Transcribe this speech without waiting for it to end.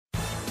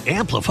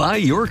Amplify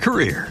your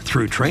career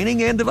through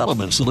training and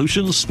development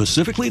solutions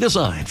specifically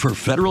designed for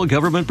federal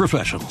government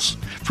professionals.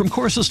 From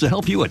courses to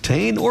help you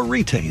attain or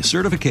retain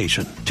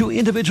certification, to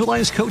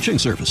individualized coaching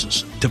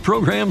services, to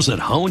programs that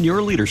hone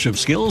your leadership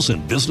skills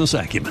and business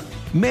acumen,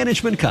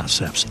 Management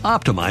Concepts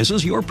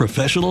optimizes your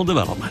professional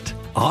development.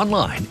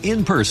 Online,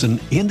 in person,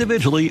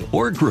 individually,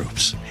 or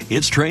groups,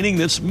 it's training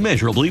that's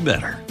measurably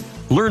better.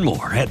 Learn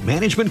more at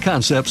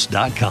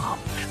managementconcepts.com.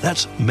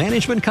 That's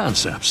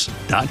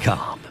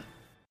managementconcepts.com.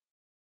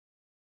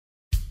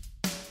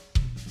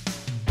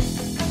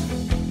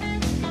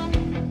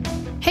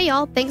 Hey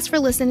y'all, thanks for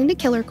listening to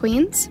Killer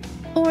Queens.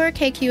 Or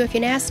KQ if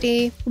you're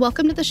nasty.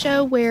 Welcome to the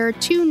show where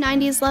two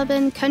 90s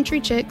loving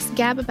country chicks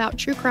gab about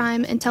true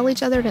crime and tell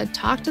each other to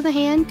talk to the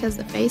hand because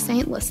the face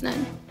ain't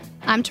listening.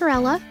 I'm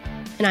Torella.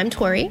 And I'm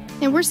Tori.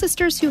 And we're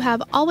sisters who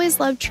have always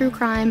loved true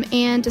crime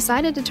and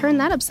decided to turn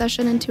that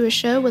obsession into a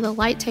show with a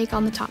light take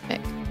on the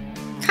topic.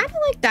 Kind of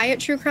like diet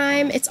true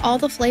crime, it's all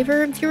the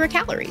flavor and fewer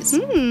calories.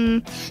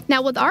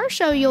 Now with our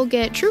show, you'll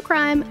get true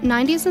crime,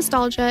 90s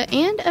nostalgia,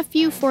 and a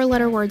few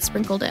four-letter words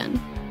sprinkled in.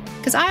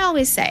 Because I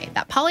always say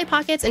that Polly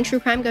Pockets and true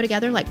crime go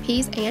together like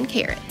peas and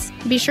carrots.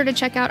 Be sure to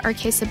check out our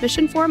case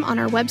submission form on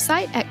our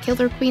website at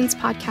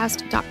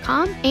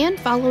killerqueenspodcast.com and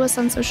follow us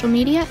on social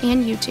media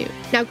and YouTube.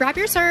 Now grab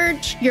your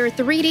Surge, your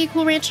 3D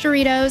Cool Ranch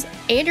Doritos,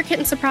 and your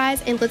kitten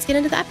surprise, and let's get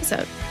into the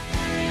episode.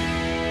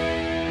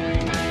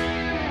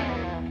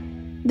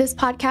 This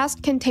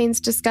podcast contains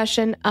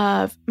discussion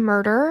of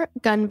murder,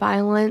 gun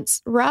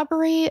violence,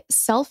 robbery,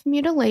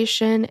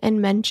 self-mutilation,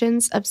 and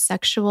mentions of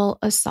sexual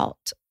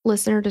assault.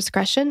 Listener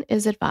discretion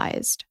is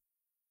advised.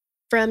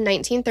 From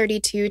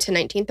 1932 to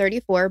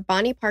 1934,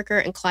 Bonnie Parker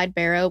and Clyde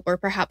Barrow were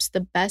perhaps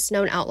the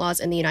best-known outlaws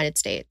in the United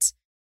States.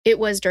 It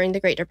was during the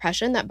Great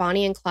Depression that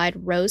Bonnie and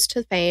Clyde rose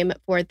to fame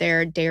for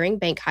their daring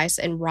bank heists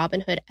and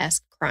Robin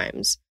Hood-esque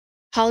crimes.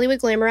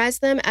 Hollywood glamorized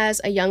them as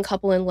a young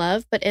couple in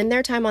love, but in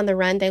their time on the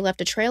run, they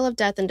left a trail of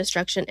death and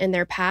destruction in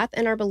their path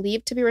and are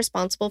believed to be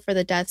responsible for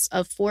the deaths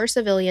of 4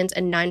 civilians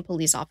and 9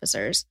 police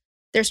officers.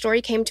 Their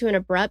story came to an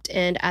abrupt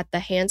end at the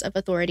hands of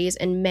authorities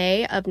in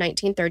May of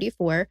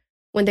 1934,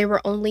 when they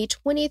were only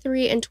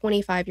 23 and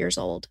 25 years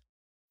old.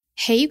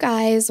 Hey, you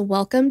guys,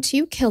 welcome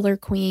to Killer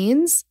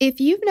Queens. If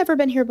you've never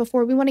been here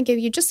before, we want to give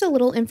you just a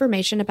little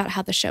information about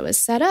how the show is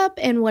set up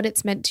and what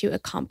it's meant to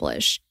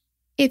accomplish.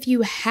 If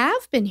you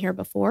have been here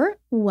before,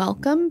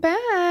 welcome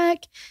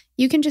back.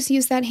 You can just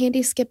use that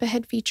handy skip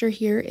ahead feature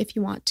here if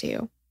you want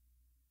to.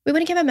 We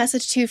want to give a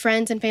message to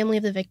friends and family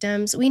of the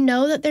victims. We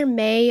know that there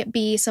may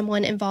be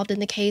someone involved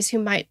in the case who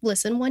might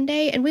listen one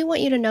day, and we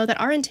want you to know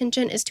that our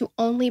intention is to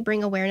only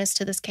bring awareness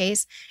to this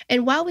case.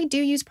 And while we do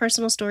use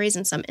personal stories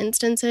in some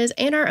instances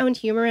and our own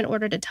humor in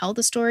order to tell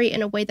the story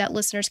in a way that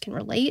listeners can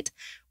relate,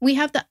 we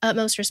have the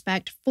utmost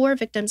respect for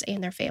victims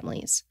and their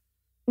families.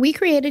 We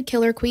created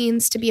Killer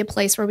Queens to be a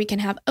place where we can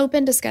have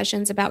open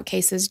discussions about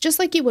cases just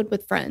like you would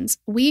with friends.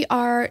 We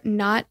are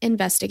not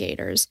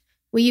investigators.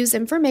 We use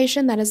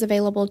information that is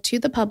available to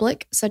the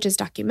public, such as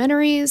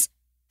documentaries,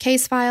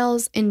 case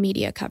files, and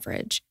media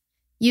coverage.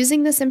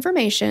 Using this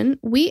information,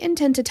 we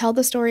intend to tell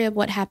the story of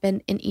what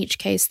happened in each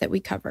case that we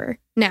cover.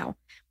 Now,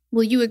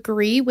 will you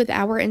agree with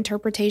our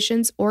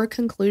interpretations or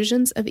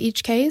conclusions of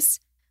each case?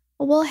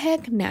 Well,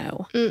 heck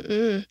no.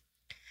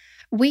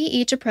 We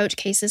each approach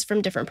cases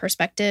from different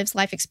perspectives,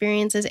 life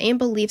experiences, and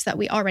beliefs that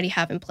we already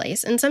have in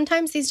place. And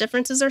sometimes these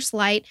differences are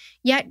slight,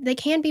 yet they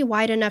can be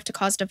wide enough to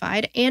cause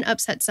divide and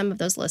upset some of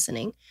those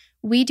listening.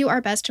 We do our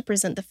best to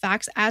present the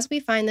facts as we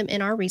find them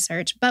in our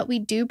research, but we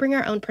do bring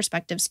our own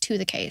perspectives to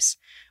the case.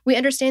 We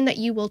understand that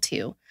you will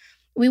too.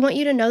 We want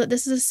you to know that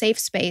this is a safe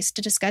space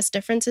to discuss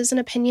differences and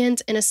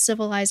opinions in a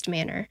civilized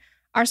manner.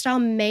 Our style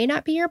may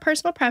not be your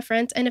personal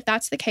preference, and if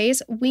that's the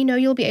case, we know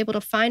you'll be able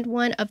to find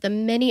one of the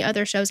many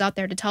other shows out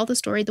there to tell the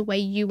story the way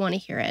you want to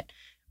hear it.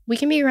 We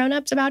can be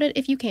grown-ups about it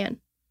if you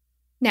can.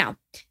 Now,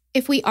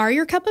 if we are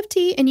your cup of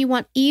tea and you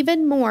want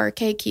even more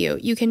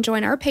KQ, you can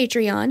join our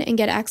Patreon and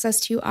get access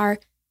to our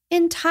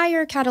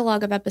entire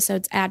catalog of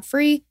episodes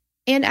ad-free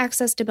and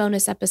access to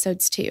bonus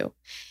episodes too.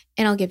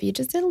 And I'll give you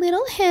just a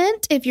little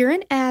hint if you're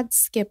an ad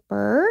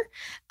skipper,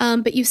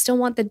 but you still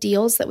want the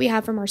deals that we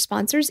have from our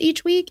sponsors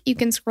each week, you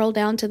can scroll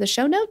down to the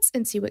show notes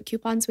and see what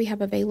coupons we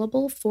have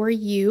available for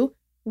you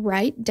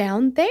right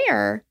down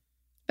there.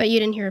 But you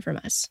didn't hear it from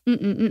us.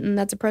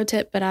 That's a pro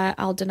tip, but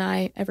I'll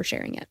deny ever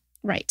sharing it.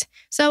 Right.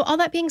 So all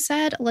that being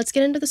said, let's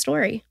get into the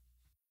story.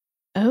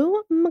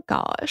 Oh my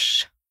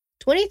gosh.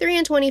 23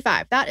 and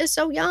 25. That is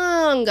so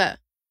young.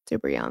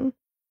 Super young.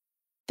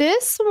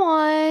 This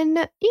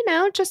one,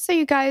 just so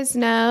you guys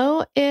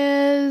know,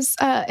 is,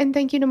 and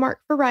thank you to Mark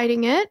for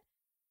writing it,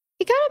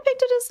 he kind of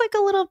picked it as like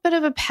a little bit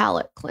of a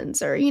palate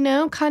cleanser,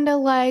 kind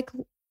of like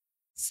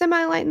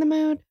semi-lighten the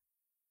mood.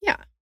 Yeah.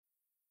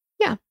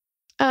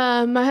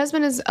 My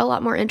husband is a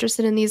lot more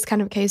interested in these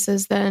kind of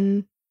cases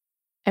than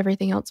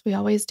everything else we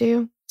always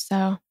do.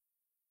 So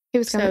he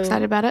was kind of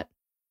excited about it.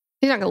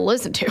 He's not going to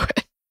listen to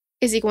it.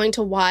 Is he going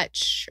to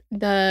watch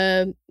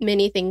the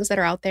many things that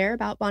are out there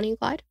about Bonnie and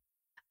Clyde?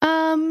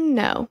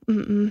 No.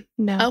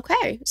 No.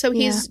 Okay. So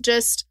he's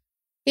just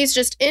He's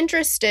just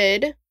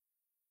interested.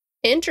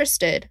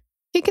 Interested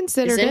He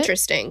considered is it.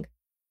 interesting.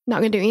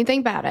 Not going to do anything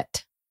about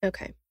it.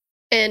 Okay.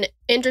 And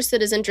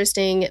interested is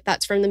interesting.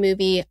 That's from the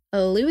movie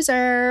A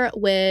Loser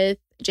with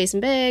Jason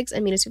Biggs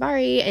and Mina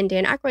Suvari, and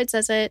Dan Aykroyd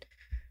says it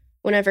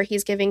whenever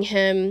he's giving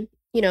him,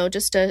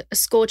 just a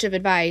scorch of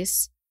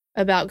advice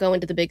about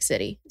going to the big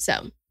city.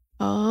 So.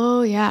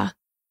 Oh, yeah.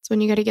 It's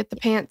when you got to get the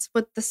pants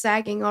with the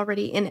sagging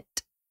already in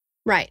it.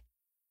 Right.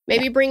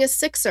 Maybe bring a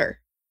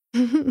sixer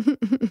home,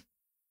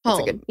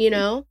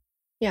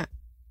 Yeah.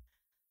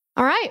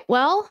 All right.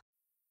 Well,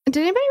 did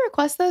anybody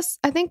request this?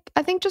 I think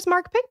just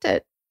Mark picked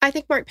it. I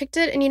think Mark picked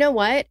it. And you know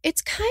what?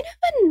 It's kind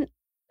of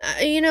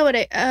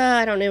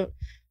I don't know.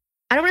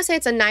 I don't want to say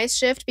it's a nice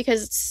shift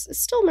because it's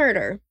still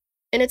murder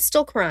and it's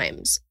still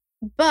crimes.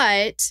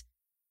 But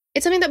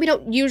it's something that we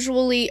don't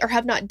usually or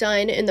have not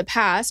done in the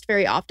past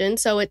very often.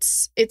 So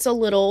it's a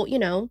little,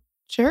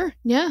 Sure.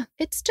 Yeah.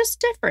 It's just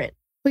different.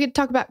 We could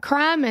talk about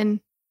crime and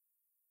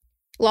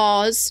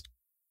laws.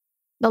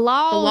 The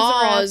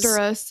laws are after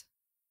us.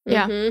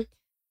 Yeah.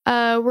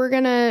 Mm-hmm. We're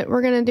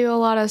gonna do a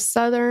lot of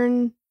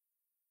Southern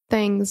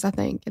things, I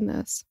think, in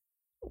this.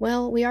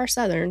 Well, we are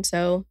Southern,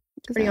 so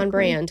it's pretty on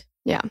brand.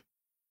 Yeah.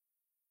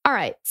 All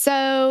right.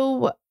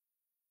 So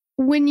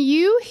when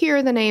you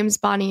hear the names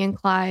Bonnie and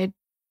Clyde,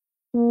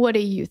 what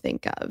do you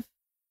think of?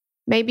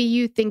 Maybe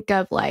you think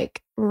of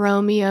like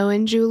Romeo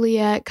and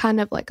Juliet, kind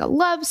of like a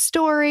love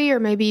story, or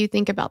maybe you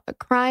think about the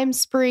crime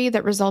spree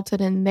that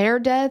resulted in their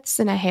deaths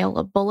in a hail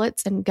of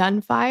bullets and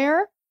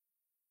gunfire.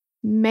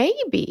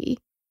 Maybe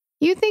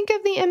you think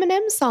of the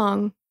Eminem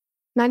song,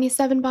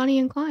 97 Bonnie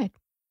and Clyde.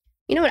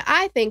 You know what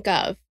I think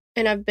of,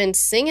 and I've been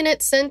singing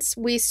it since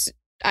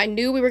I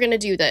knew we were going to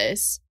do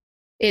this.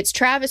 It's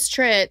Travis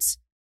Tritt's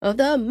of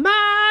the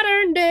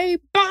modern day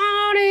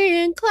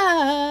Bonnie and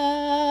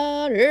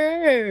Clyde.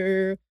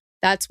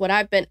 That's what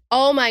I've been.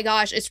 Oh my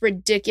gosh, it's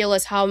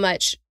ridiculous how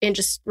much in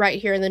just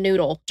right here in the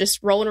noodle, just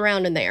rolling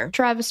around in there.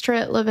 Travis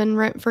Tritt living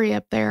rent free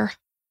up there.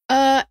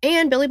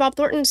 And Billy Bob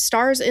Thornton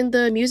stars in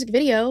the music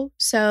video.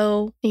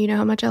 So you know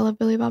how much I love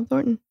Billy Bob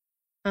Thornton.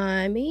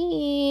 I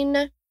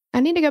mean, I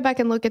need to go back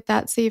and look at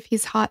that, see if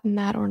he's hot in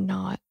that or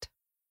not.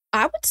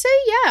 I would say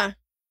yeah.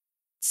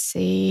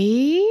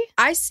 See?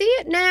 I see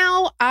it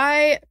now.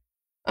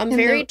 I'm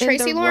very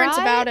Tracy Lawrence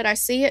about it. I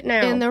see it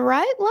now. In the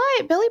right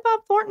light, Billy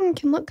Bob Thornton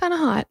can look kind of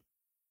hot.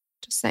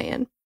 Just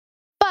saying.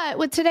 But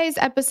with today's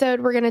episode,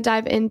 we're going to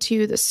dive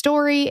into the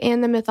story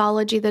and the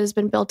mythology that has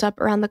been built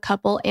up around the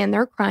couple and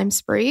their crime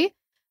spree.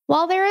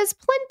 While there is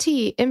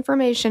plenty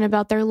information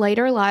about their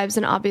later lives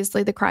and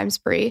obviously the crime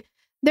spree,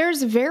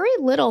 there's very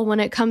little when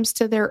it comes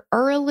to their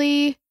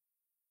early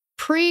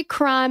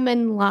pre-crime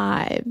and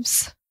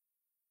lives.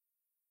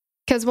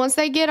 Because once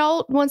they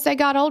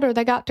got older,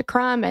 they got to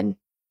criming.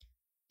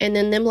 And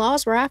then them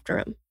laws were after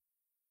them.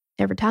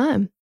 Every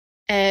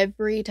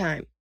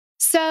time.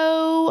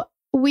 So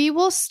we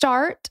will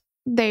start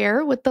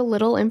there with the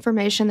little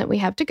information that we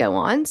have to go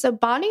on. So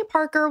Bonnie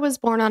Parker was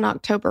born on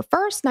October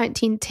 1st,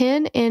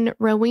 1910 in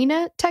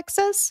Rowena,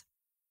 Texas.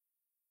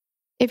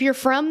 If you're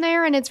from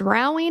there and it's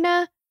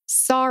Rowena,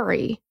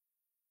 sorry.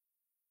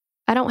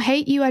 I don't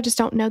hate you. I just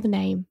don't know the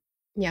name.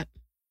 Yeah.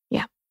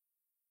 Yeah.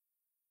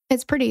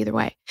 It's pretty either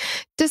way.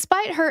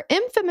 Despite her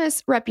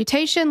infamous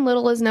reputation,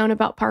 little is known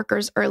about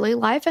Parker's early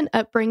life and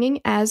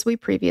upbringing, as we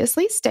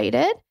previously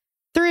stated.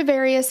 Through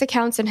various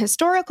accounts and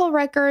historical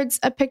records,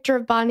 a picture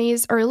of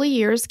Bonnie's early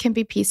years can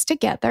be pieced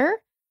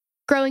together.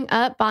 Growing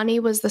up, Bonnie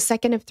was the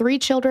second of 3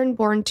 children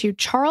born to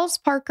Charles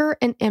Parker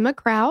and Emma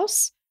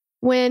Krause.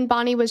 When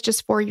Bonnie was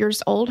just 4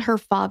 years old, her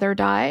father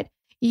died.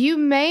 You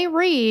may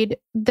read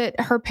that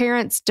her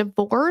parents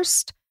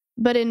divorced,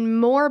 but in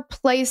more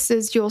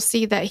places, you'll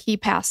see that he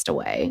passed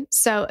away.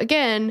 So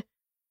again,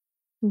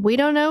 we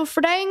don't know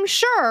for dang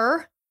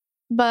sure,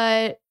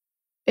 but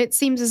it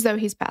seems as though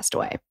he's passed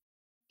away.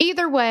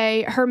 Either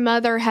way, her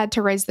mother had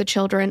to raise the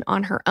children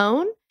on her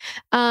own,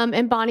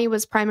 and Bonnie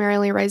was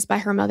primarily raised by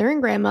her mother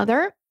and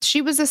grandmother.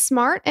 She was a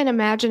smart and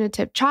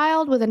imaginative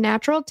child with a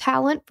natural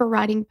talent for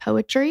writing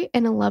poetry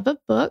and a love of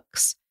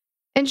books.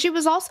 And she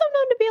was also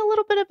known to be a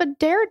little bit of a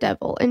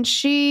daredevil, and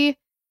she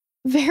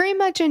very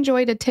much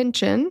enjoyed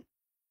attention,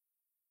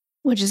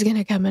 which is going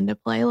to come into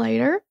play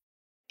later.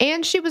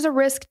 And she was a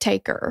risk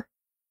taker.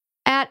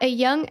 At a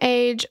young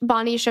age,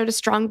 Bonnie showed a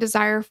strong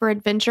desire for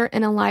adventure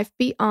and a life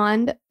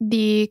beyond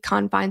the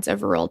confines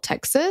of rural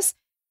Texas.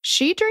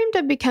 She dreamed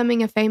of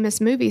becoming a famous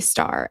movie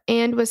star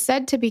and was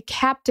said to be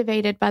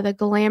captivated by the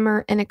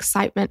glamour and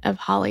excitement of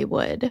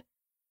Hollywood.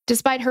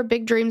 Despite her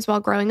big dreams while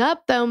growing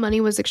up, though, money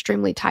was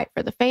extremely tight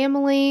for the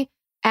family,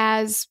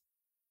 as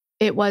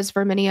it was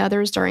for many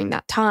others during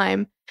that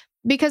time.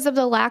 Because of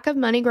the lack of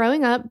money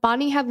growing up,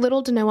 Bonnie had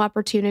little to no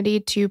opportunity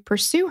to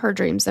pursue her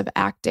dreams of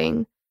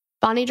acting.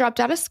 Bonnie dropped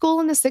out of school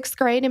in the 6th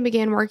grade and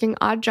began working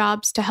odd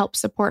jobs to help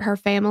support her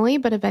family,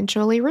 but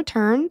eventually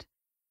returned.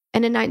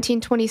 And in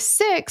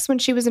 1926, when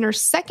she was in her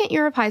 2nd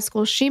year of high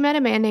school, she met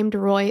a man named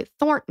Roy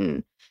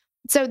Thornton.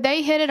 So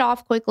they hit it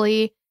off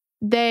quickly.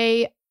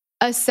 They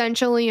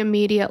essentially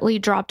immediately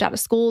dropped out of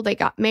school. They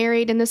got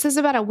married. And this is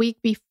about a week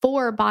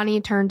before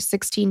Bonnie turned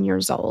 16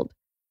 years old.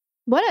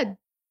 What a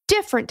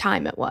different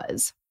time it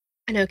was.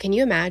 I know. Can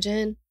you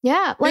imagine?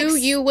 Yeah. Like who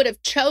you would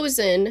have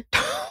chosen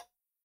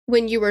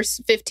when you were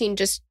 15,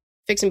 just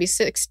fixing to be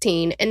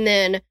 16, and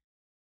then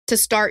to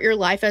start your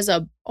life as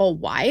a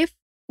wife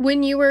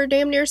when you were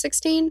damn near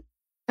 16?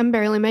 I'm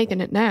barely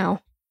making it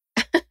now.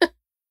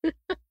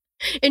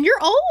 And you're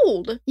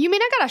old. You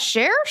mean I gotta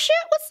share shit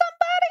with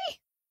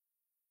somebody?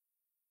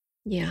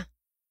 Yeah.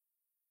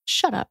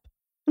 Shut up.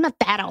 I'm not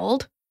that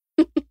old.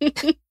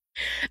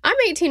 I'm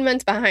 18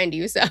 months behind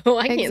you, so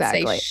I can't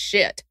say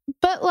shit.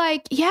 But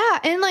like, yeah.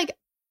 And like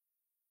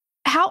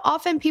how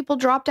often people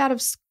dropped out of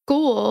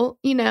school,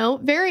 you know,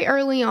 very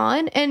early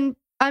on. And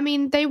I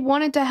mean, they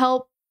wanted to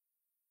help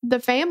the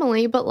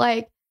family, but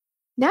like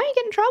now you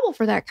get in trouble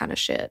for that kind of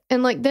shit.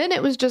 And like, then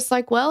it was just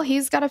like, well,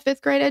 he's got a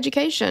 5th grade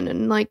education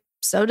and like,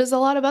 so does a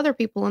lot of other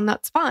people. And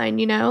that's fine.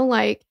 You know,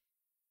 like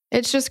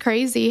it's just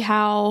crazy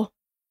how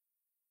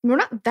we're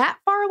not that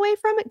far away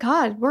from it.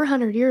 God, we're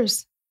 100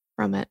 years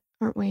from it,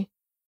 aren't we?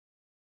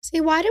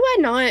 See, why do I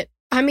not?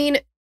 I mean,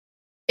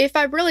 if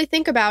I really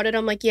think about it,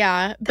 I'm like,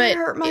 yeah, but that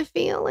hurt my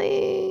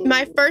feelings.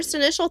 My first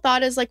initial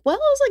thought is like, well, I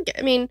was like,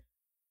 I mean,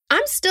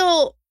 I'm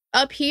still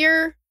up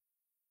here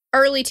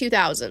early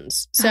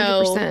 2000s. So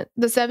 100%.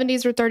 The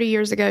 70s were 30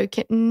 years ago.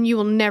 You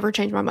will never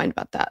change my mind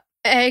about that.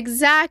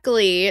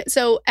 Exactly.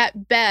 So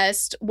at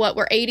best, what,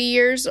 we're 80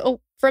 years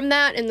from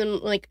that? And then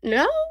like,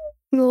 no.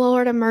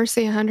 Lord have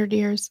mercy, 100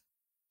 years.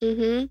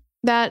 Mm-hmm.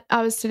 That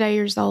I was today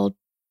years old.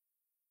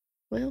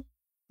 Well.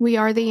 We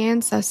are the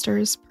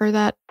ancestors per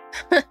that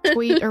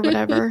tweet or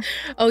whatever.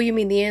 Oh, you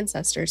mean the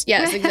ancestors?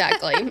 Yes,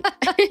 exactly.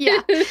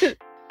 Yeah.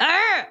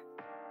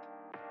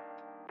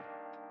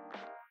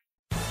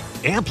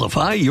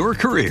 Amplify your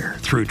career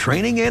through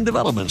training and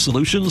development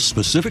solutions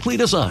specifically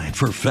designed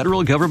for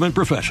federal government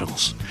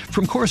professionals.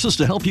 From courses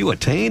to help you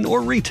attain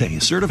or retain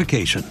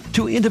certification,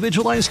 to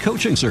individualized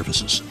coaching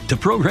services, to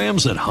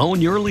programs that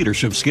hone your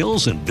leadership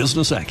skills and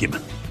business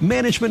acumen,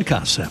 Management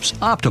Concepts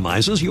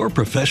optimizes your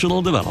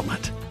professional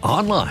development.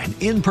 Online,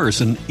 in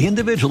person,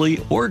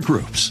 individually, or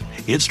groups,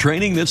 it's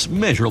training that's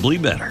measurably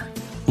better.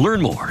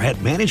 Learn more at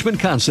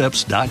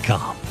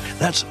managementconcepts.com.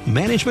 That's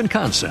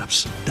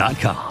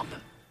managementconcepts.com.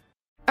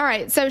 All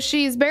right, so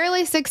she's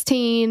barely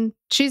 16.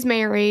 She's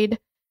married.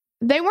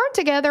 They weren't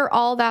together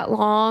all that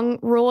long.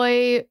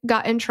 Roy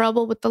got in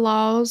trouble with the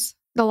laws.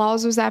 The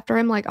laws was after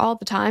him like all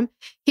the time.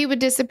 He would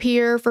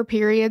disappear for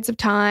periods of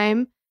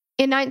time.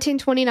 In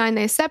 1929,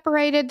 they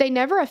separated. They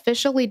never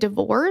officially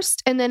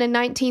divorced. And then in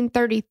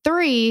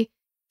 1933,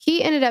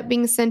 he ended up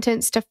being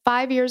sentenced to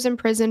 5 years in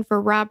prison for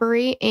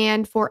robbery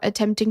and for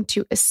attempting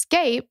to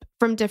escape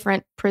from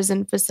different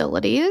prison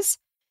facilities.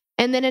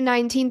 And then in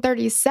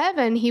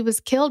 1937, he was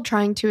killed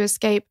trying to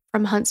escape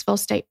from Huntsville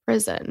State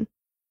Prison.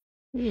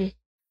 A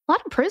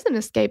lot of prison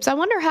escapes. I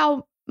wonder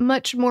how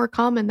much more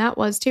common that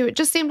was, too. It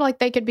just seemed like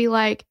they could be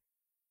like,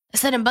 I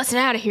said I'm busting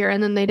out of here.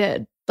 And then they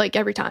did, like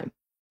every time.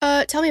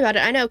 Tell me about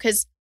it. I know,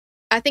 because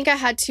I think I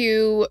had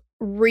to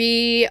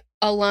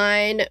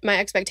realign my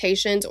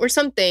expectations or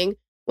something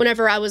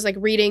whenever I was like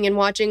reading and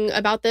watching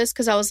about this,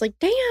 because I was like,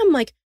 damn,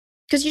 like,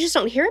 because you just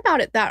don't hear about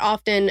it that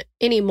often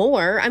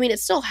anymore. I mean, it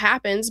still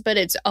happens, but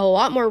it's a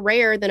lot more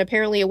rare than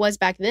apparently it was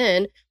back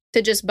then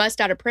to just bust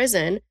out of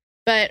prison.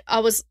 But I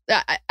was,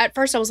 at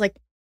first I was like,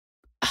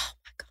 oh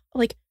my God,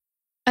 like,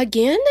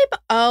 again?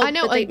 I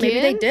know, maybe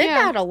they did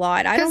that a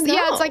lot. I don't know.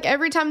 Yeah, it's like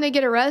every time they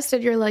get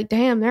arrested, you're like,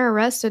 damn, they're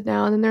arrested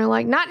now. And then they're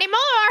like, not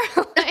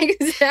anymore.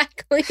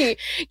 Exactly.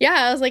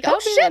 Yeah, I was like, oh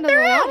shit,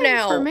 they're out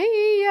now. For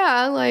me,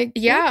 yeah, like,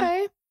 yeah.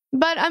 Okay.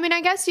 But I mean,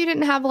 I guess you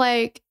didn't have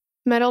like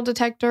metal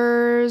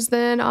detectors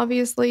then,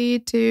 obviously, you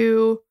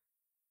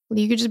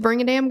could just bring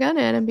a damn gun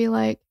in and be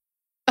like,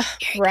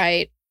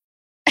 right.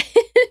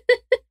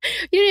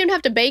 You didn't even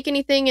have to bake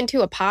anything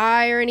into a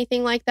pie or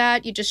anything like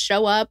that. You just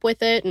show up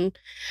with it.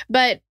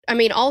 But I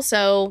mean,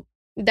 also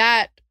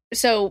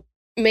so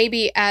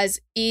maybe as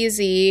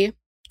easy,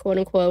 quote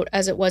unquote,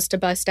 as it was to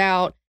bust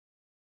out,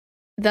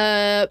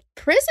 the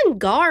prison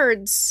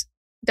guards,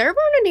 there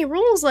weren't any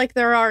rules like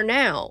there are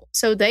now.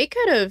 So they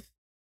could have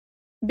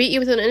beat you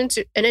within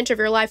an inch of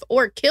your life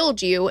or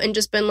killed you and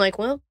just been like,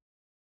 well,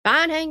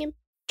 fine, hang him.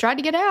 Tried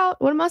to get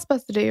out. What am I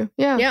supposed to do?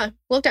 Yeah. Yeah.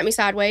 Looked at me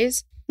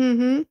sideways.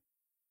 Mm-hmm.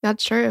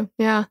 That's true.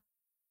 Yeah.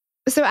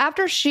 So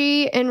after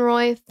she and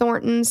Roy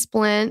Thornton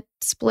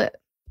split.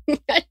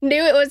 I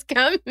knew it was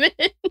coming.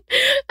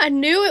 I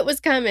knew it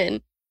was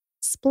coming.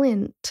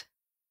 Splint.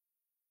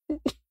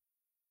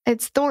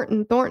 It's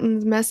Thornton.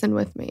 Thornton's messing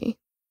with me.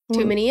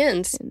 Too many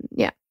ends.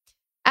 Yeah.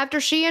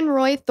 After she and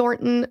Roy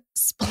Thornton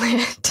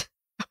split.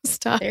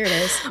 There it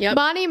is. Yep.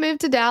 Bonnie moved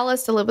to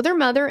Dallas to live with her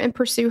mother and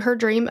pursue her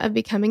dream of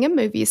becoming a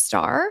movie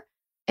star.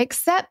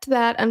 Except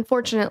that,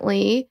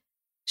 unfortunately,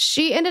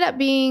 she ended up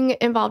being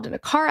involved in a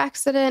car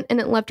accident and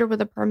it left her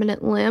with a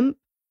permanent limp.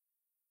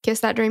 Kiss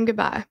that dream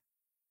goodbye.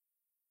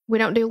 We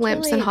don't do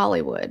limps in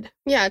Hollywood.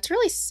 Yeah, it's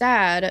really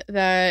sad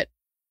that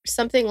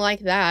something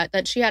like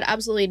that she had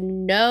absolutely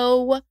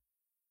no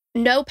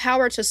no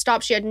power to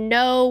stop. She had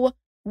no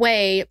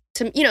way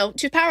to,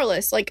 she's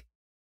powerless. Like,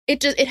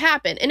 it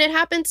happened. And it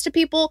happens to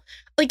people.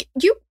 Like,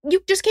 you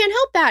just can't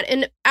help that.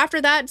 And after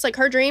that, it's like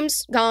her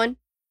dreams gone.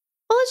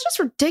 Well, it's just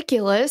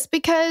ridiculous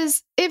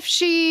because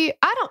I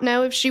don't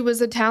know if she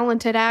was a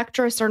talented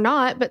actress or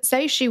not, but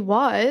say she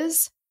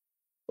was,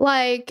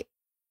 like,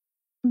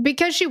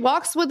 because she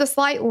walks with a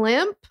slight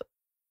limp,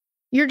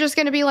 you're just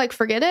going to be like,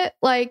 forget it.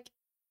 Like,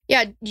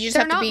 yeah, you just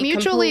have to be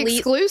mutually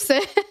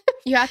exclusive.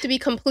 You have to be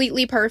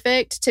completely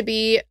perfect to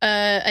be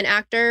an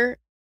actor.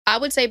 I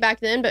would say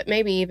back then, but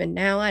maybe even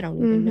now. I don't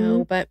even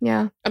know. But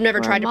yeah, I've never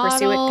tried to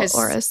pursue it.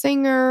 Or a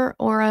singer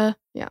or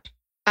yeah.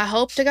 I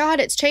hope to God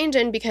it's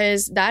changing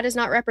because that is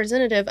not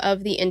representative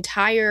of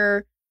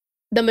the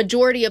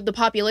majority of the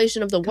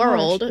population of the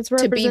world. It's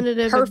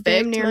representative to be perfect. Of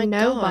damn near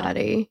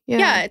nobody.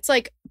 Yeah, it's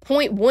like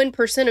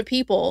 0.1% of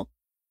people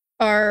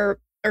are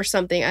or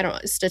something. I don't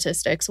know,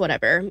 statistics,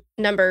 whatever,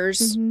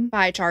 numbers,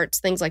 pie charts,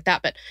 things like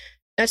that. But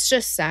that's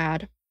just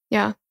sad.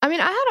 Yeah. I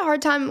mean, I had a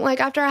hard time, like,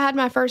 after I had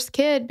my first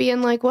kid,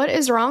 being like, what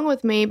is wrong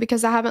with me?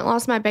 Because I haven't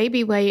lost my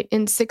baby weight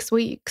in 6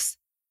 weeks.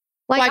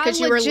 Like, why? Because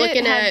you were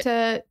looking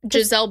at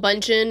Giselle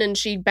Bundchen and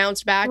she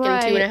bounced back in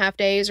 2.5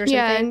 days or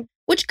something. Yeah,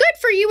 which, good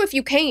for you if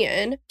you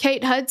can.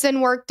 Kate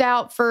Hudson worked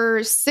out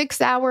for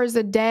 6 hours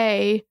a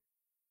day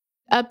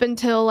up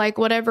until, like,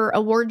 whatever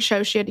award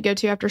show she had to go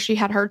to after she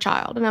had her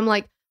child. And I'm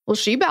like, well,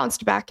 she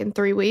bounced back in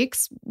 3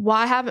 weeks.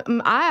 Why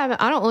haven't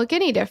I don't look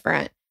any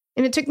different.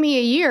 And it took me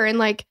a year. And,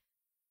 like,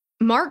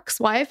 Mark's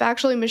wife,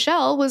 actually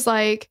Michelle, was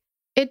like,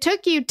 it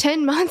took you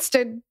 10 months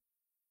to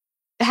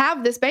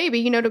have this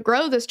baby, to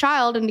grow this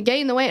child and to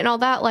gain the weight and all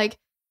that. Like,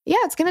 yeah,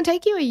 it's going to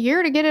take you a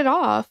year to get it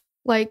off.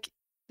 Like,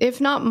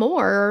 if not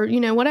more,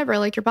 or, whatever.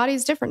 Like, your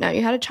body's different now.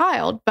 You had a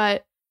child,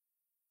 but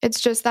it's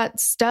just that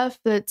stuff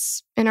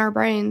that's in our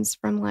brains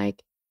from,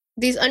 like,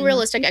 these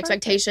unrealistic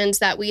expectations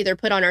that we either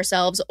put on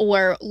ourselves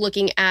or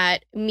looking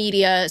at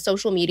media,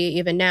 social media,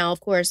 even now, of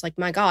course, like,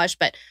 my gosh,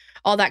 but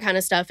all that kind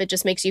of stuff, it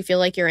just makes you feel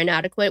like you're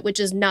inadequate, which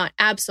is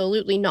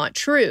absolutely not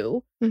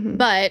true.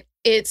 But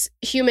it's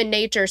human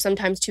nature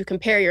sometimes to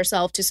compare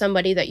yourself to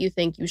somebody that you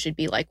think you should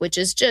be like, which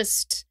is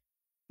just,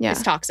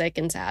 it's toxic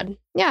and sad.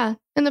 Yeah.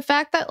 And the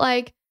fact that,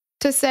 like,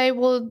 to say,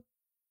 well,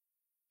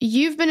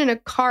 you've been in a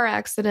car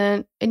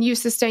accident and you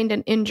sustained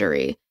an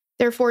injury,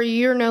 therefore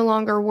you're no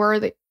longer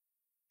worthy.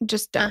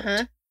 Just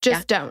don't.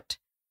 Don't.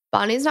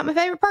 Bonnie's not my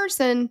favorite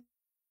person,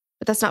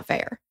 but that's not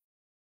fair.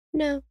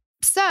 No.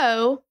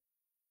 So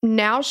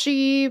now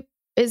she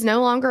is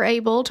no longer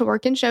able to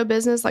work in show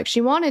business like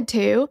she wanted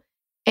to.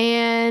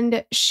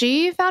 And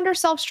she found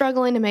herself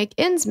struggling to make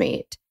ends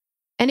meet.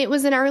 And it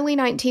was in early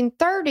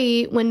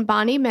 1930 when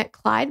Bonnie met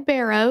Clyde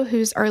Barrow,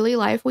 whose early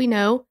life we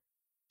know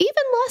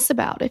even less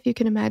about, if you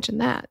can imagine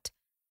that.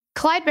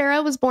 Clyde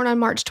Barrow was born on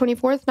March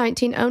 24th,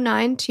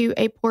 1909, to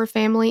a poor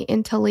family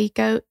in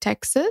Talico,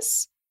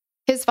 Texas.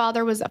 His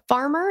father was a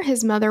farmer.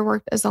 His mother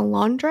worked as a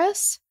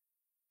laundress.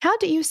 How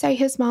do you say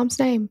his mom's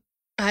name?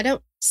 I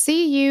don't.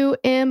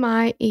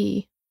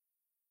 Cumie.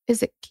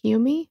 Is it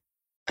Cumie?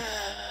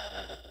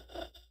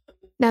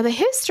 Now, the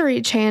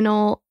History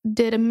Channel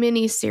did a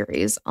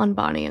mini-series on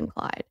Bonnie and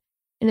Clyde.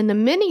 And in the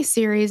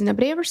mini-series,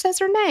 nobody ever says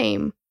her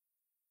name.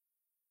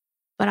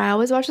 But I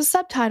always watch the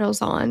subtitles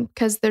on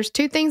because there's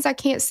two things I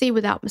can't see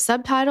without my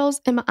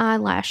subtitles and my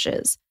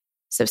eyelashes.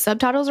 So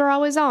subtitles are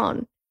always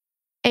on.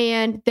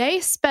 And they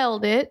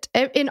spelled it.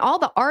 In all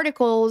the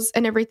articles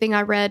and everything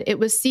I read, it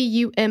was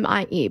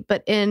Cumie.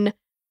 But in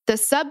the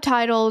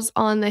subtitles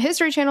on the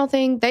History Channel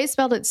thing, they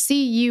spelled it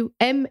Cummie.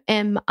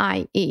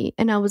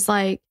 And I was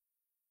like,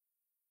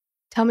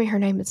 tell me her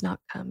name is not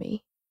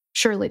Cummy.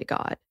 Surely to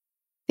God.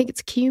 I think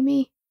it's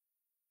Cumie.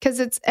 Because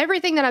it's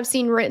everything that I've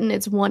seen written,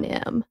 it's one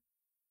M.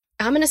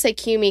 I'm going to say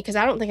Cumie because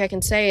I don't think I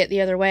can say it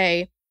the other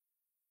way.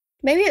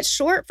 Maybe it's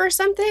short for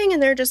something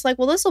and they're just like,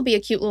 well, this will be a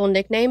cute little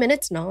nickname, and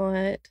it's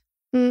not.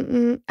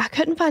 I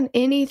couldn't find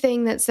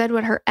anything that said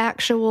what her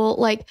actual,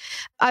 like,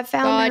 I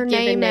found her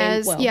name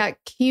as,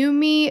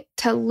 Cumie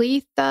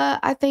Talitha,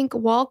 I think,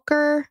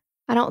 Walker.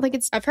 I don't think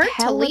it's I've heard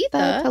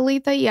Talitha.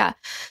 Talitha, yeah.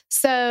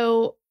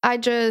 So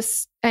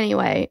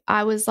anyway,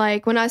 I was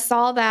like, when I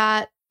saw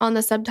that on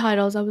the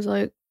subtitles, I was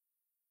like,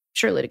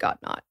 surely to God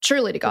not.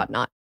 Surely to God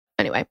not.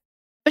 Anyway,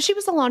 but she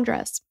was a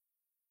laundress.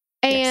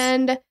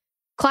 And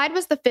Clyde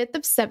was the fifth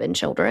of 7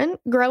 children.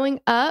 Growing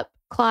up,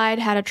 Clyde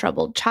had a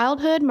troubled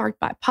childhood marked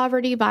by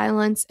poverty,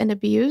 violence, and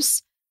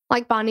abuse.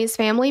 Like Bonnie's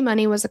family,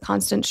 money was a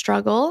constant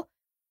struggle.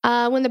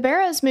 When the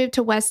Barrows moved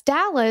to West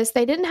Dallas,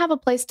 they didn't have a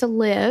place to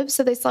live,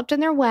 so they slept in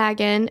their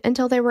wagon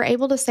until they were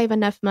able to save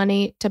enough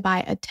money to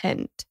buy a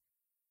tent.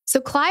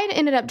 So Clyde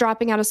ended up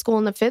dropping out of school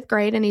in the 5th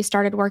grade, and he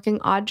started working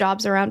odd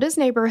jobs around his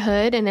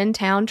neighborhood and in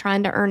town,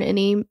 trying to earn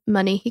any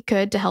money he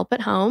could to help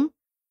at home.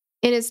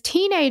 In his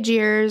teenage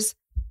years,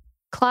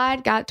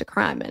 Clyde got to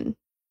criming.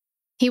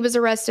 He was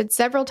arrested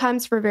several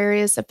times for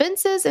various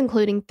offenses,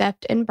 including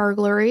theft and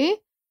burglary.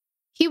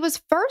 He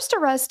was first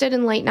arrested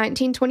in late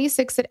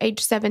 1926 at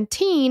age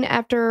 17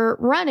 after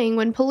running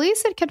when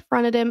police had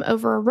confronted him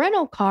over a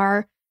rental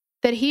car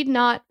that he'd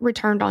not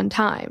returned on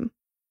time.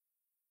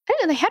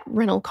 Apparently they had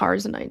rental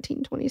cars in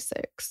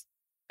 1926.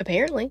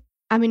 Apparently.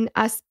 I mean,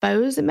 I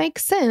suppose it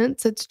makes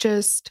sense. It's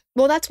just...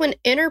 Well, that's when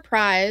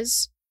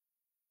Enterprise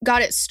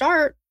got its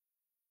start,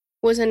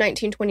 was in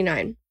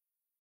 1929.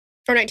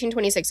 Or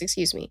 1926,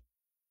 excuse me.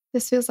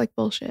 This feels like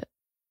bullshit.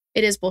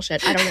 It is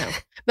bullshit. I don't know.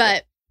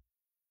 But,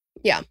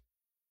 yeah.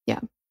 Yeah.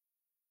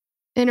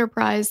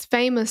 Enterprise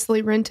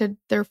famously rented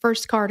their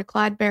first car to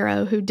Clyde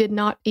Barrow, who did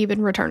not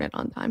even return it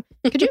on time.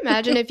 Could you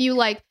imagine if you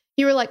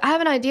were like, I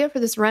have an idea for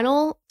this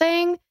rental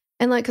thing,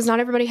 and like, because not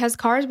everybody has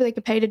cars, but they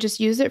could pay to just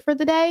use it for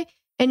the day,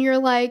 and you're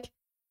like,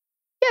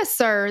 yes,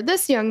 sir,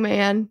 this young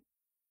man,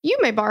 you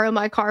may borrow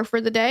my car for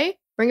the day,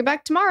 bring it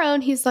back tomorrow,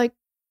 and he's like,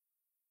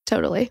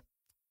 totally,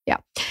 yeah,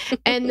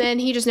 and then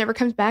he just never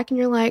comes back, and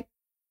you're like,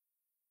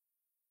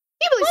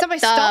 you believe somebody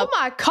stole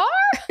my car?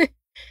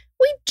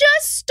 We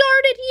just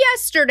started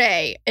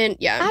yesterday. And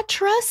yeah. I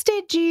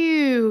trusted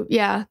you.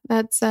 Yeah,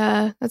 that's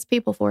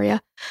people for you.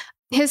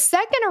 His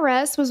second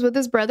arrest was with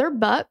his brother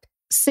Buck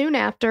soon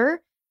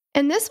after.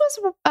 And this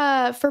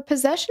was for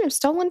possession of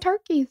stolen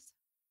turkeys.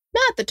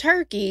 Not the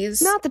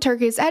turkeys. Not the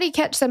turkeys. How do you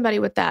catch somebody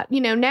with that?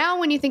 You know, now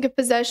when you think of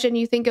possession,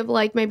 you think of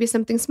like maybe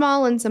something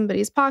small in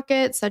somebody's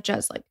pocket, such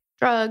as like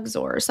drugs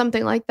or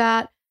something like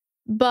that.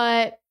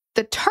 But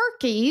the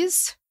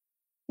turkeys.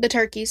 The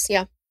turkeys,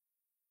 yeah.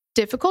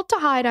 Difficult to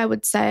hide, I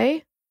would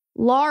say.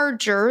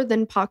 Larger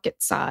than pocket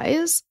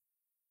size.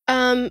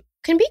 Can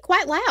be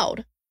quite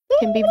loud.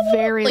 Can be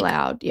very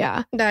loud,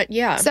 yeah.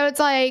 Yeah. So it's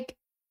like,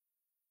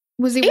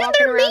 was he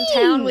walking around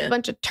town with a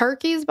bunch of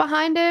turkeys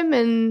behind him?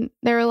 And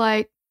they were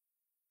like,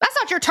 that's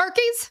not your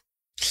turkeys.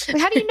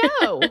 Like, how do you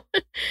know?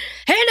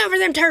 Hand over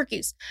them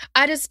turkeys.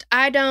 I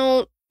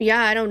don't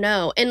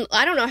know. And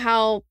I don't know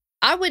how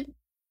I would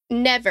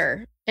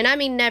never, and I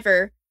mean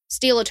never,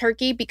 steal a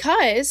turkey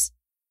because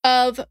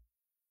of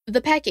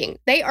the pecking.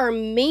 They are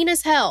mean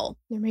as hell.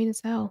 They're mean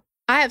as hell.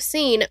 I have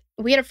seen,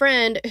 we had a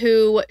friend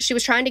who she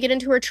was trying to get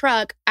into her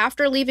truck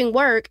after leaving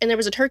work, and there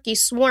was a turkey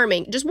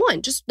swarming, just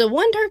the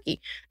one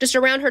turkey, just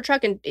around her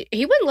truck, and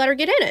he wouldn't let her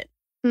get in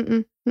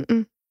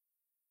it.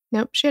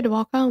 Nope, she had to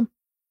walk home.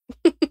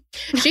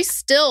 She's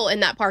still in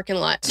that parking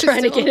lot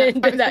trying to get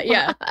into that.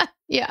 Yeah.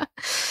 Yeah.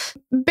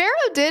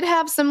 Barrow did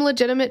have some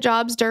legitimate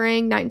jobs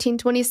during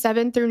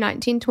 1927 through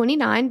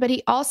 1929, but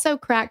he also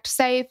cracked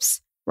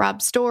safes,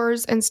 robbed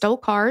stores, and stole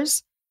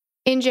cars.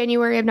 In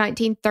January of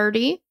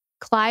 1930,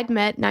 Clyde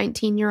met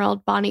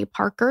 19-year-old Bonnie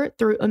Parker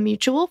through a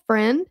mutual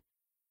friend.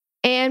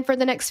 And for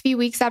the next few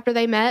weeks after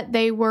they met,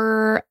 they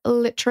were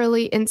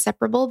literally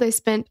inseparable. They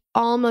spent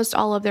almost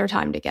all of their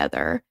time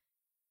together.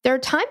 Their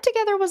time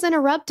together was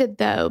interrupted,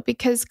 though,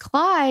 because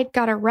Clyde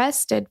got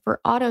arrested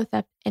for auto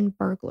theft and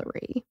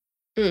burglary.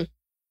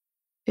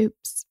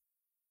 Oops.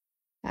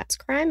 That's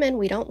crime, and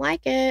we don't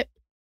like it.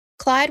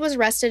 Clyde was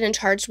arrested and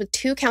charged with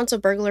 2 counts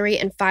of burglary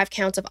and 5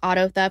 counts of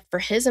auto theft for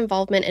his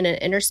involvement in an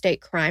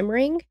interstate crime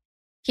ring.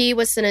 He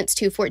was sentenced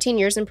to 14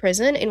 years in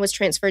prison and was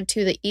transferred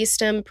to the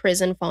Eastham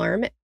Prison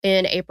Farm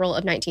in April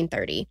of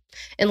 1930.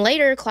 And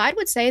later, Clyde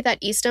would say that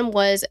Eastham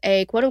was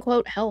a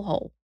quote-unquote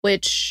hellhole,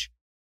 which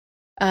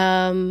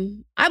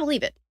I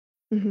believe it.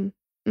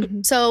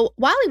 So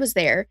while he was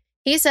there,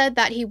 he said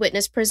that he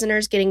witnessed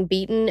prisoners getting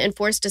beaten and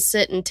forced to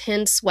sit in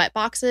 10 sweat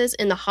boxes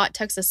in the hot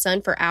Texas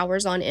sun for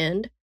hours on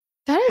end.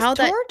 That is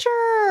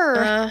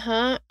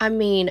torture. I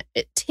mean,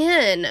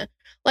 10.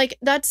 Like,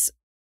 that's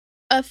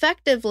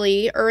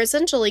effectively or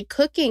essentially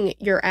cooking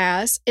your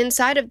ass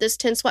inside of this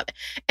 10 sweat.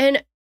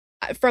 And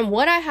from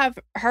what I have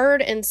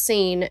heard and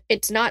seen,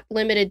 it's not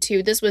limited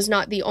to, this was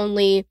not the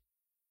only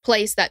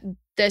place that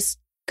this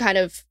kind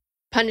of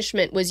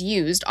punishment was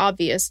used,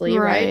 obviously,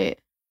 right?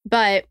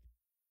 But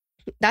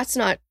that's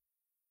not,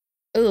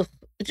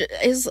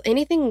 is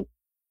anything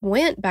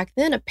went back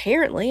then?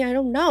 Apparently, I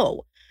don't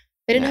know.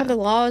 They didn't have the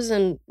laws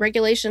and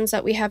regulations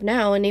that we have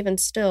now, and even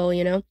still,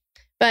 you know.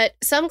 But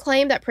some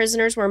claim that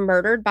prisoners were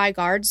murdered by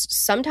guards,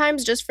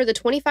 sometimes just for the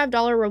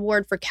 $25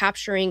 reward for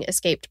capturing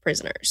escaped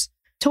prisoners.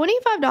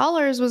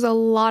 $25 was a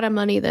lot of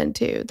money then,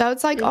 too.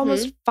 That's like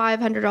almost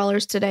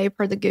 $500 today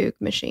per the Goog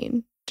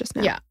machine just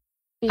now. Yeah.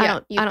 I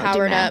don't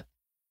powered up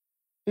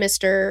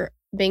Mr.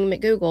 Bing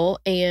McGoogle,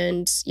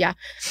 and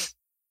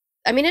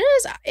I mean,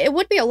 it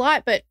would be a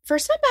lot, but for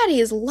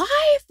somebody's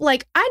life,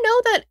 like, I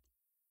know that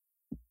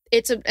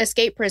it's an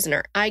escape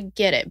prisoner. I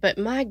get it. But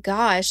my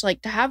gosh,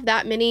 like, to have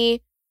that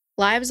many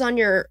lives on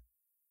your,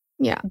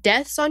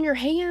 deaths on your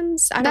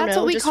hands. I don't know. That's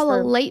what we call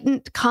a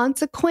latent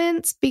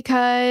consequence,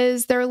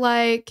 because they're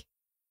like,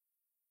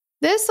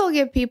 this will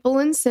give people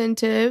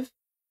incentive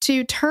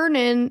to turn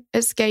in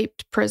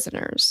escaped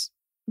prisoners.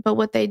 But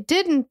what they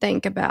didn't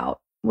think about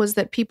was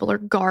that people are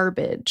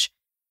garbage,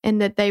 and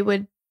that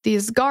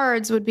these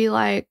guards would be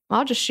like,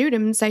 I'll just shoot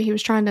him and say he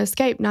was trying to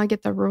escape, and I'll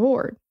get the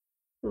reward.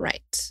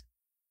 Right.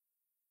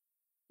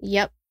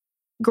 Yep.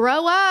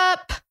 Grow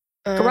up.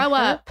 Grow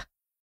up.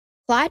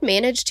 Clyde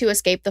managed to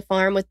escape the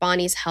farm with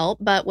Bonnie's help,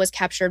 but was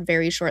captured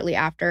very shortly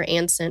after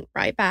and sent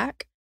right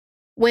back.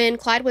 When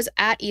Clyde was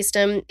at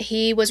Eastham,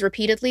 he was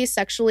repeatedly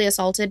sexually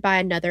assaulted by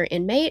another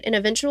inmate, and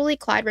eventually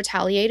Clyde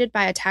retaliated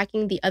by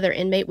attacking the other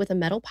inmate with a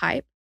metal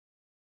pipe.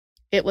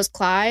 It was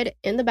Clyde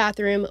in the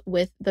bathroom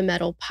with the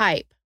metal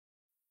pipe.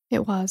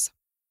 It was.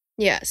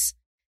 Yes.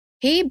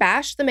 He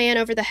bashed the man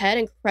over the head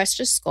and crushed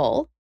his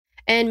skull.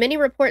 And many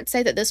reports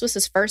say that this was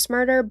his first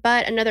murder,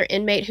 but another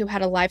inmate who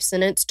had a life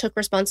sentence took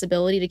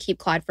responsibility to keep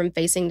Clyde from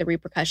facing the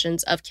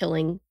repercussions of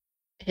killing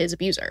his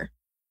abuser.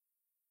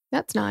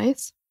 That's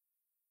nice.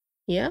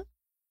 Yeah.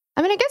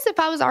 I mean, I guess if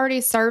I was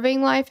already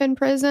serving life in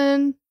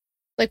prison.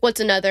 Like, what's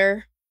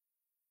another?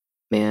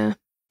 Yeah.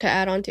 To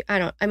add on to?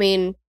 I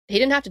mean, he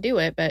didn't have to do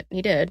it, but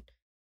he did.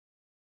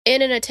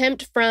 In an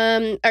attempt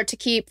to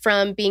keep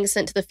from being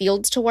sent to the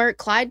fields to work,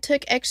 Clyde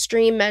took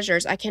extreme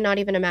measures. I cannot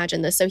even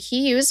imagine this. So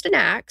he used an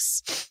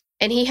axe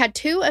and he had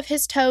 2 of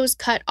his toes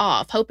cut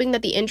off, hoping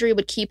that the injury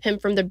would keep him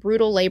from the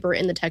brutal labor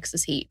in the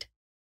Texas heat.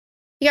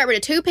 He got rid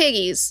of 2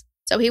 piggies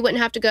so he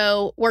wouldn't have to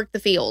go work the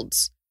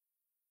fields.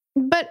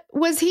 But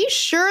was he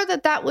sure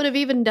that that would have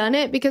even done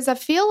it? Because I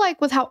feel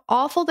like with how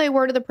awful they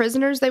were to the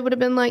prisoners, they would have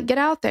been like, get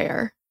out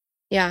there.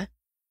 Yeah.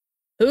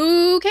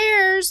 Who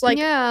cares? Like,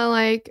 yeah,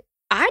 like,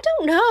 I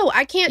don't know.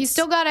 I can't. You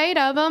still got 8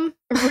 of them.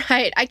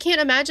 Right. I can't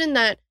imagine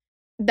that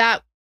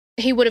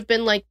he would have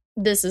been like,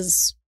 this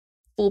is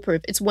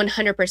foolproof. It's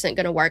 100%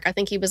 going to work. I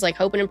think he was like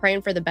hoping and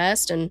praying for the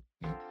best. And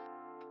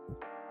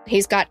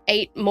he's got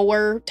 8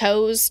 more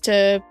toes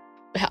to,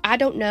 I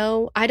don't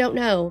know.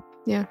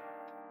 Yeah.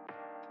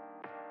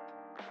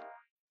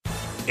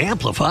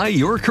 Amplify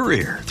your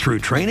career through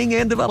training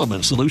and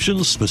development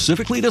solutions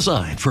specifically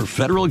designed for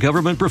federal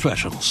government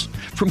professionals.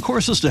 From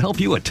courses to help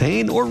you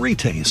attain or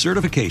retain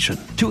certification,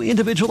 to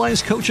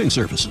individualized coaching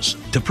services,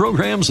 to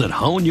programs that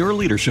hone your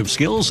leadership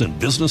skills and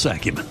business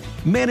acumen,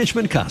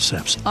 Management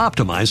Concepts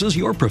optimizes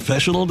your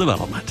professional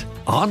development.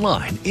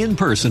 Online, in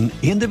person,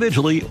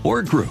 individually,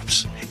 or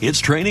groups, it's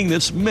training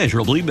that's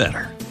measurably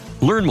better.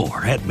 Learn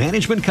more at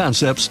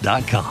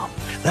managementconcepts.com.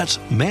 That's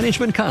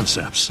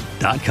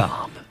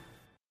managementconcepts.com.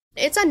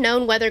 It's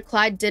unknown whether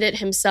Clyde did it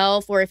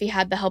himself or if he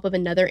had the help of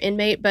another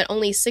inmate, but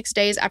only 6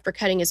 days after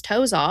cutting his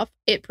toes off,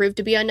 it proved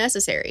to be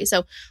unnecessary.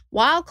 So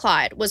while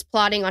Clyde was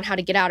plotting on how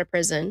to get out of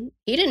prison,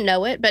 he didn't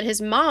know it, but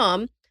his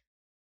mom,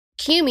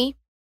 Kumi,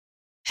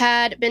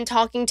 had been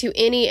talking to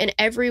any and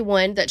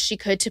everyone that she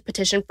could to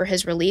petition for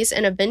his release,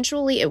 and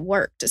eventually it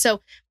worked. So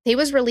he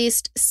was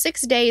released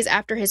 6 days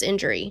after his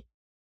injury.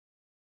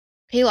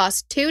 He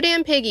lost 2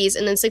 damn piggies,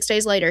 and then 6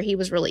 days later, he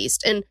was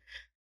released. And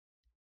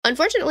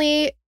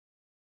unfortunately,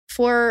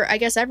 for, I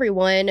guess,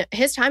 everyone,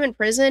 his time in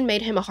prison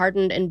made him a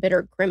hardened and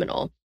bitter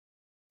criminal.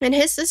 And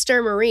his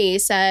sister, Marie,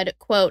 said,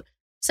 quote,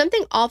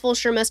 something awful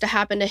sure must have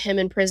happened to him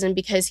in prison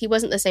because he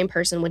wasn't the same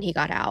person when he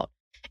got out.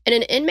 And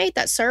an inmate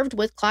that served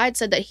with Clyde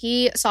said that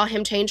he saw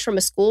him change from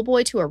a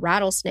schoolboy to a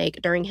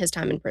rattlesnake during his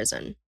time in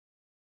prison.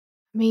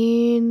 I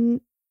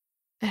mean,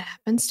 it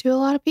happens to a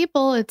lot of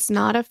people. It's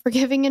not a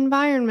forgiving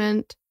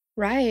environment.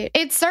 Right.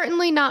 It's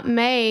certainly not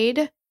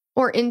made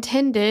or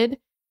intended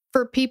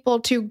for people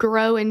to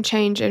grow and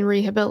change and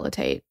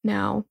rehabilitate.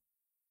 Now,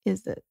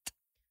 is it?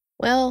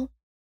 Well,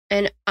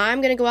 and I'm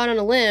going to go out on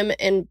a limb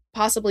and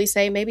possibly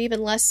say maybe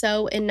even less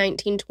so in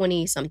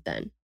 1920 something.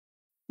 A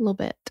little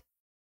bit.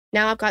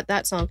 Now I've got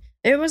that song.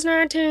 It was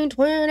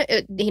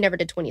 1920. He never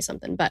did 20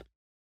 something, but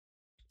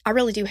I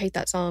really do hate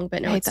that song.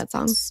 But no, I hate that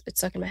song. It's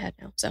stuck in my head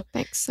now. So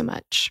thanks so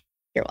much.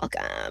 You're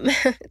welcome.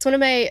 It's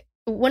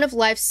one of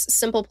life's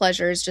simple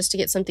pleasures, just to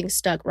get something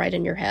stuck right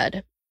in your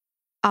head.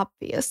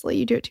 Obviously,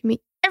 you do it to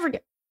me every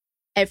day.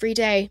 Every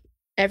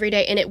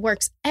day. And it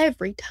works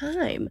every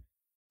time.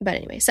 But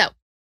anyway, so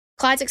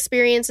Clyde's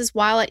experiences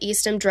while at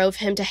Eastham drove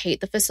him to hate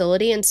the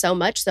facility, and so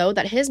much so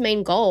that his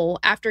main goal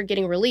after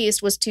getting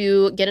released was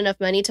to get enough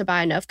money to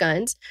buy enough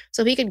guns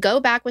so he could go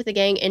back with the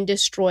gang and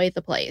destroy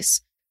the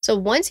place. So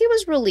once he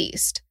was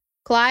released,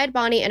 Clyde,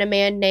 Bonnie, and a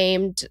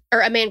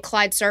man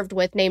Clyde served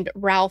with named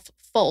Ralph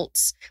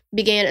Foltz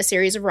began a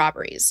series of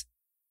robberies.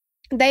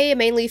 They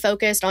mainly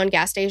focused on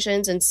gas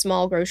stations and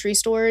small grocery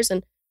stores,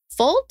 and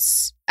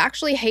Foltz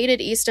actually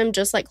hated Eastham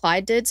just like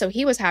Clyde did, so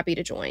he was happy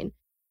to join.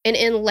 And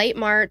in late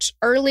March,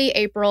 early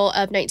April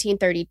of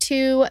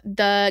 1932,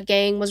 the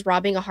gang was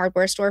robbing a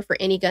hardware store for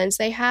any guns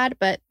they had,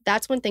 but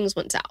that's when things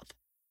went south.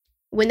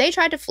 When they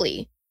tried to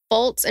flee,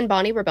 Foltz and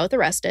Bonnie were both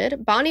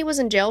arrested. Bonnie was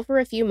in jail for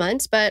a few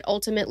months, but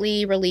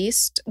ultimately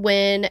released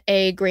when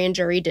a grand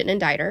jury didn't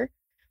indict her.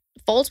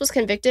 Foltz was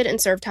convicted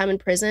and served time in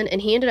prison,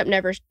 and he ended up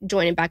never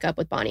joining back up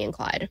with Bonnie and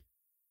Clyde.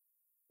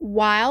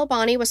 While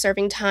Bonnie was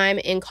serving time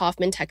in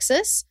Kaufman,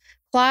 Texas,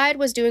 Clyde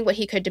was doing what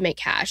he could to make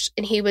cash,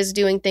 and he was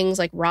doing things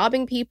like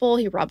robbing people.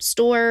 He robbed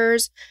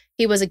stores.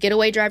 He was a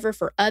getaway driver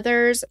for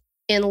others.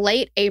 In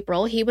late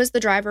April, he was the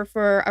driver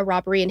for a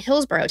robbery in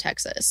Hillsborough,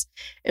 Texas.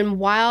 And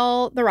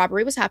while the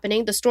robbery was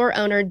happening, the store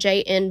owner,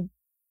 J.N.,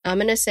 I'm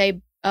going to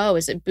say,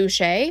 is it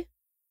Boucher?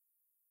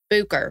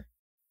 Booker.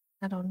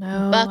 I don't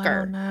know. Bucker.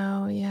 I don't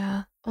know.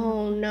 Yeah.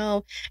 Oh,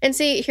 no. And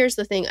see, here's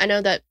the thing. I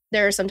know that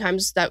there are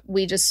sometimes that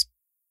we just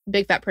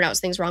big fat pronounce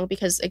things wrong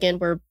because, again,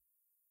 we're a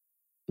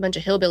bunch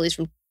of hillbillies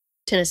from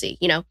Tennessee,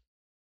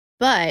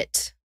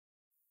 But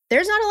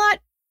there's not a lot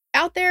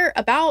out there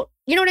about,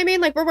 you know what I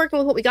mean? Like, we're working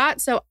with what we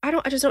got. So I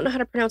just don't know how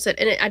to pronounce it.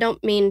 And I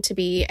don't mean to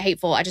be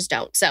hateful. I just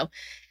don't. So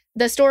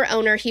the store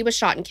owner, he was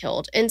shot and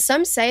killed. And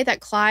some say that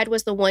Clyde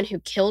was the one who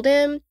killed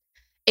him,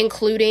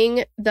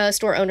 including the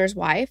store owner's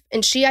wife.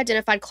 And she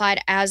identified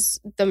Clyde as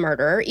the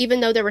murderer,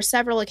 even though there were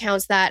several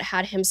accounts that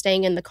had him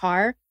staying in the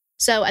car.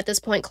 So at this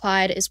point,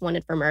 Clyde is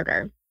wanted for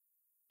murder.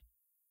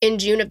 In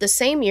June of the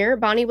same year,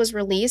 Bonnie was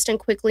released and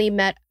quickly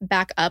met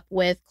back up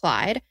with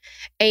Clyde,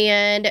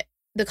 and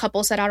the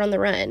couple set out on the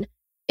run.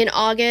 In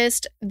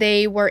August,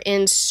 they were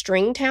in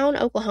Stringtown,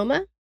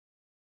 Oklahoma.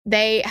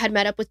 They had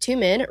met up with two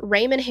men,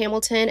 Raymond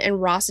Hamilton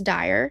and Ross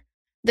Dyer.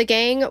 The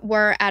gang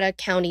were at a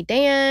county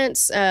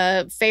dance,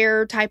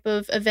 fair type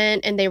of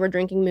event, and they were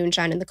drinking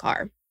moonshine in the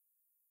car.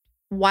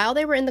 While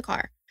they were in the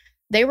car,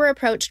 they were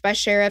approached by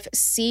Sheriff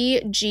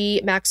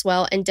C.G.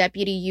 Maxwell and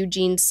Deputy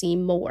Eugene C.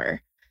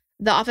 Moore.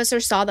 The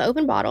officers saw the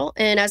open bottle,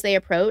 and as they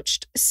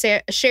approached,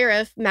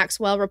 Sheriff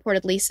Maxwell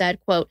reportedly said,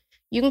 quote,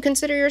 "You can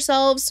consider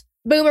yourselves,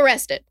 boom,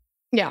 arrested."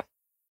 Yeah.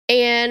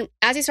 And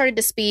as he started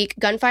to speak,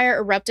 gunfire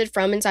erupted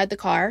from inside the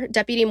car.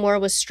 Deputy Moore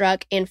was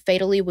struck and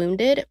fatally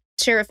wounded.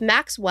 Sheriff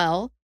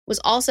Maxwell was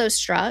also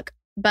struck,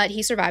 but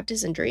he survived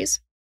his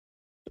injuries.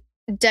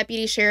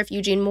 Deputy Sheriff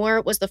Eugene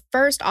Moore was the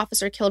first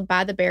officer killed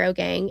by the Barrow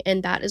Gang,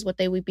 and that is what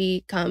they would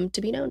become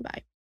to be known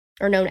by,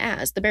 or known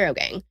as, the Barrow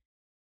Gang.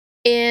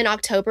 In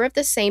October of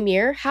the same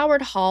year,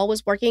 Howard Hall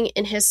was working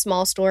in his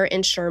small store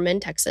in Sherman,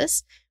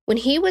 Texas, when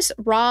he was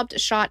robbed,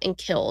 shot, and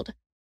killed.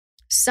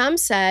 Some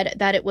said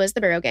that it was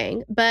the Barrow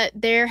Gang, but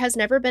there has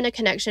never been a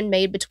connection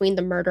made between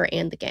the murder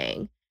and the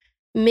gang.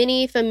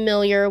 Many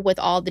familiar with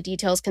all the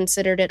details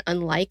considered it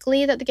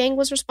unlikely that the gang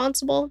was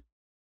responsible.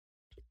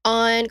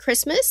 On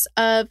Christmas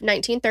of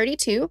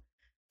 1932,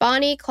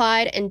 Bonnie,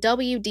 Clyde, and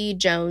W.D.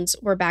 Jones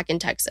were back in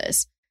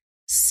Texas.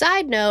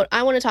 Side note,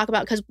 I want to talk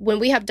about, because when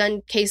we have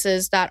done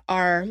cases that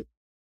are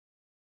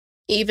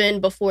even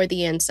before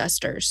the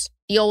ancestors,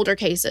 the older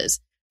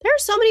cases, there are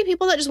so many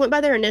people that just went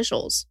by their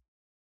initials.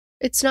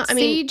 It's not, I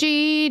mean...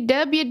 CG,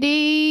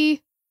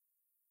 WD,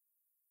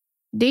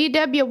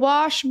 DW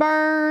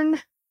Washburn.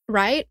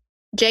 Right?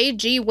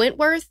 J.G.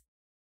 Wentworth.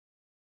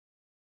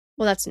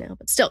 Well, that's now,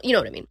 but still, you know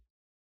what I mean.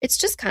 It's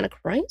just kind of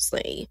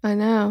crazy. I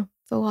know.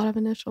 It's a lot of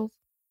initials.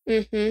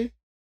 Mm-hmm.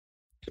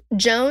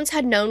 Jones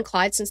had known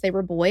Clyde since they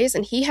were boys,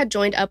 and he had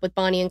joined up with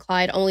Bonnie and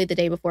Clyde only the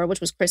day before,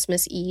 which was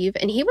Christmas Eve,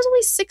 and he was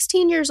only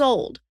 16 years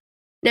old.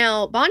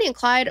 Now, Bonnie and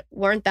Clyde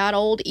weren't that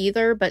old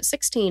either, but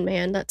 16,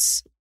 man,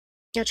 that's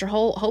your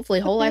hopefully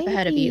whole life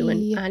ahead of you,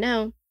 and I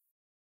know.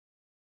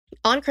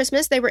 On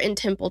Christmas, they were in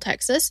Temple,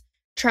 Texas,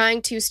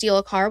 trying to steal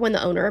a car when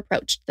the owner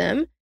approached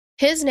them.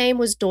 His name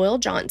was Doyle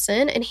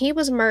Johnson, and he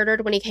was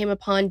murdered when he came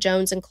upon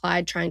Jones and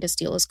Clyde trying to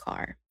steal his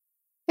car.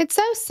 It's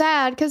so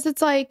sad because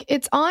it's like,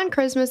 it's on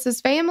Christmas. His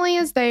family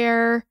is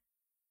there.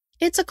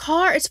 It's a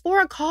car. It's for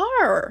a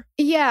car.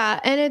 Yeah.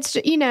 And it's,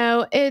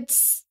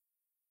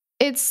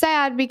 it's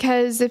sad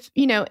because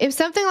if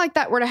something like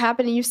that were to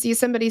happen and you see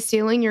somebody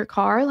stealing your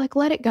car, like,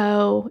 let it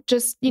go.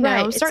 Just,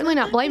 Right. certainly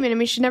not blaming him.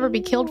 He should never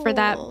be killed for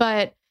that.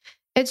 But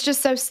it's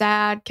just so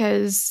sad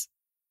because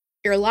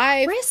Your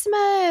life.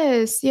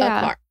 Christmas. Yeah.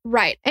 A car.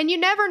 Right. And you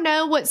never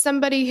know what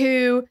somebody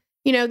who,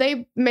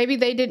 they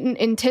didn't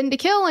intend to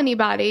kill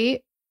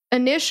anybody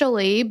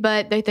initially,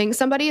 but they think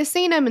somebody has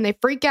seen them and they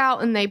freak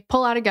out and they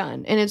pull out a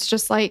gun. And it's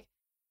just like,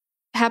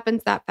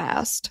 happens that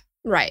fast.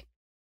 Right.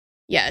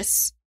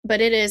 Yes.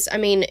 But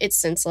it's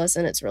senseless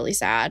and it's really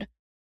sad.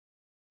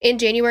 In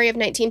January of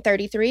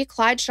 1933,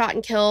 Clyde shot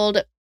and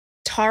killed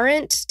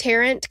Tarrant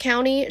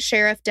County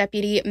Sheriff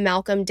Deputy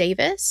Malcolm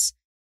Davis.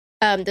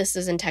 This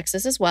is in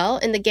Texas as well.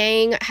 And the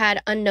gang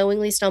had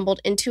unknowingly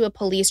stumbled into a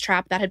police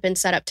trap that had been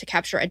set up to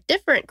capture a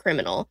different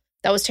criminal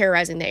that was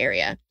terrorizing the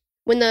area.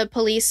 When the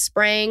police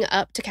sprang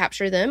up to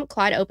capture them,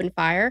 Clyde opened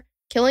fire,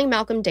 killing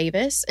Malcolm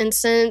Davis. And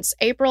since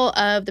April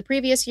of the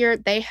previous year,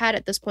 they had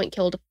at this point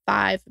killed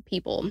 5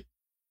 people.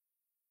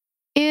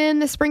 In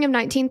the spring of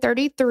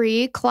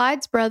 1933,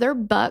 Clyde's brother,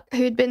 Buck,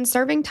 who had been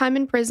serving time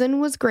in prison,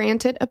 was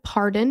granted a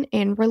pardon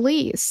and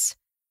release.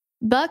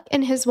 Buck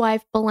and his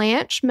wife,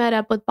 Blanche, met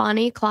up with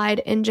Bonnie,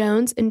 Clyde, and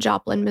Jones in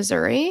Joplin,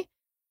 Missouri.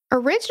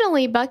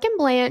 Originally, Buck and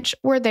Blanche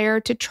were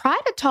there to try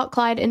to talk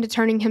Clyde into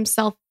turning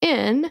himself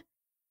in,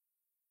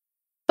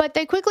 but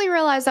they quickly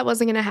realized that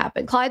wasn't going to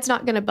happen. Clyde's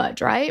not going to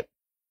budge, right?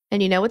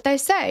 And you know what they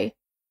say.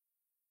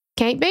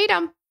 Can't beat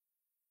him.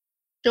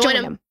 Join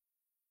him.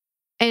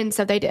 And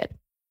so they did.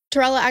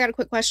 Torella, I got a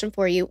quick question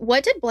for you.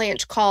 What did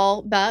Blanche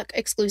call Buck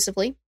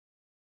exclusively?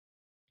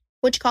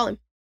 What'd you call him?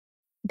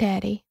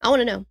 Daddy. I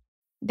want to know.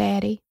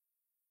 Daddy.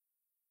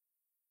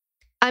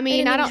 I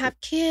mean, They didn't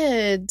have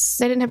kids.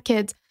 They didn't have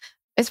kids.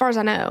 As far as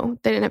I know,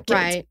 they didn't have kids.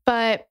 Right.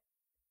 But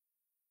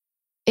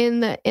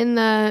in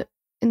the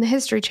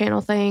History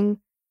Channel thing,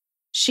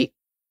 she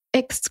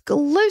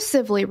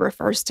exclusively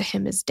refers to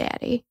him as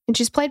Daddy. And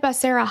she's played by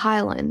Sarah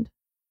Hyland,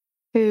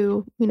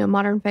 who,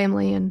 Modern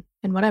Family and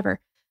whatever.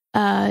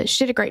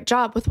 She did a great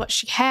job with what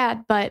she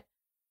had, but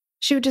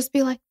she would just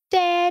be like,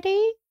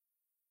 Daddy,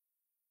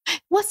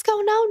 what's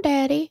going on,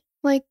 Daddy?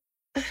 Like,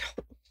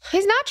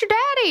 He's not your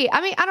daddy.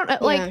 I mean, I don't know.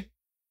 Like,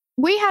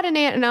 we had an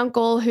aunt and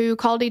uncle who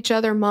called each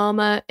other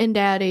mama and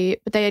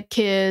daddy, but they had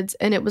kids.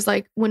 And it was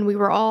like when we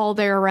were all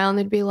there around,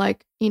 they'd be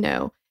like,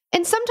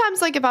 and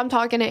sometimes like if I'm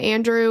talking to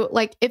Andrew,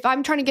 like if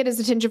I'm trying to get his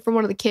attention from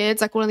one of the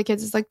kids, like one of the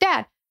kids is like,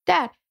 dad,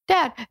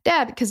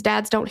 because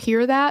dads don't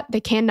hear that.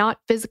 They cannot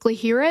physically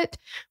hear it.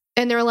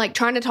 And they're like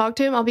trying to talk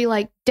to him. I'll be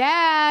like,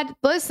 Dad,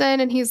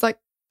 listen. And he's like,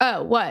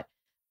 oh, what?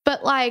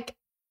 But like,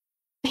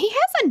 he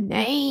has a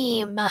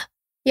name.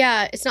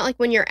 Yeah, it's not like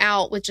when you're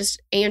out with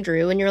just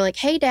Andrew and you're like,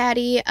 hey,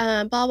 daddy,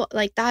 blah, blah.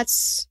 Like,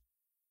 that's...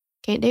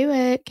 Can't do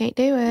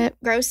it.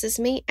 Grosses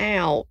me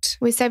out.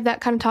 We saved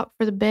that kind of talk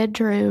for the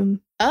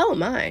bedroom. Oh,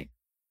 my.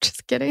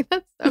 Just kidding.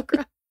 That's so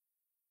gross.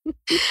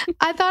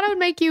 I thought I would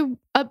make you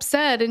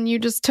upset and you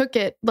just took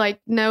it like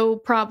no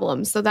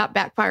problem. So that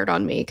backfired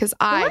on me because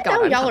I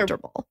got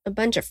uncomfortable. Y'all are a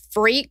bunch of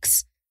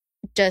freaks.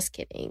 Just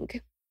kidding.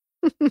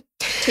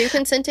 Two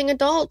consenting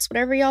adults,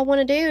 whatever y'all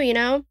want to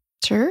do,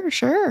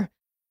 Sure.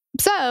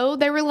 So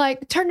they were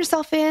like, turn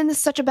yourself in. This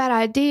is such a bad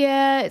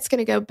idea. It's going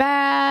to go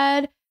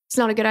bad. It's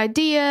not a good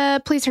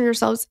idea. Please turn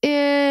yourselves in.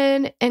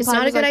 And it's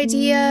not a good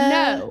idea.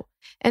 No.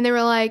 And they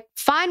were like,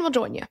 fine, we'll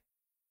join you.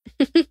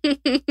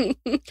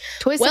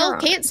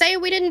 Can't say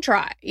we didn't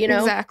try,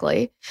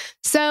 Exactly.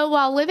 So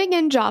while living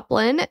in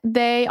Joplin,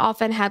 they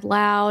often had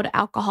loud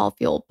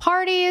alcohol-fueled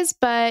parties,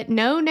 but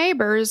no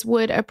neighbors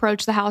would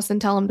approach the house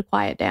and tell them to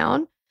quiet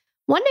down.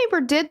 One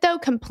neighbor did, though,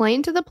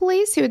 complain to the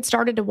police who had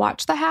started to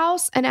watch the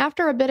house, and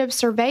after a bit of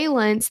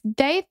surveillance,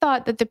 they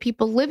thought that the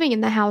people living in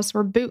the house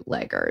were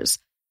bootleggers,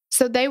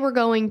 so they were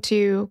going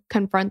to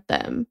confront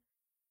them.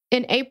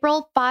 In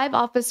April, 5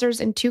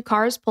 officers in 2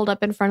 cars pulled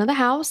up in front of the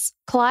house.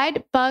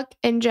 Clyde, Buck,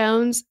 and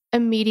Jones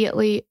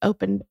immediately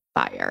opened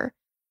fire.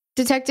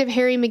 Detective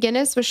Harry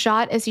McGinnis was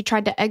shot as he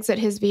tried to exit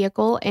his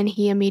vehicle, and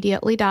he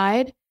immediately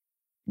died.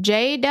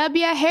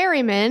 J.W.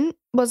 Harriman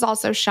was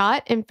also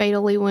shot and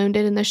fatally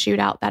wounded in the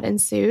shootout that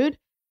ensued.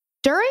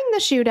 During the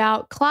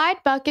shootout, Clyde,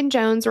 Buck, and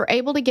Jones were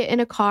able to get in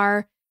a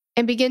car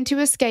and begin to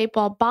escape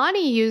while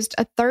Bonnie used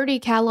a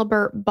 .30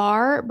 caliber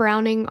Barr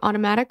Browning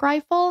automatic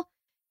rifle.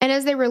 And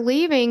as they were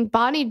leaving,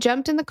 Bonnie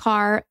jumped in the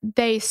car.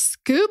 They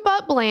scoop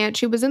up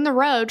Blanche, who was in the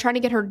road trying to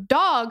get her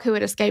dog who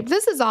had escaped.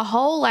 This is a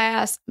whole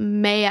ass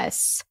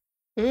mess.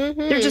 Mm-hmm.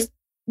 They're just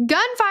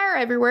gunfire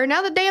everywhere.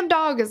 Now the damn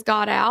dog has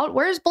got out.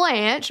 Where's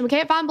Blanche? We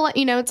can't find Blanche.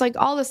 It's like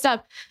all this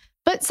stuff.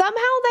 But somehow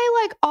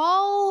they like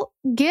all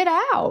get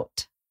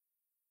out.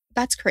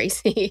 That's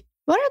crazy.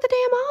 What are the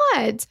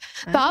damn odds?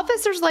 The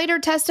officers later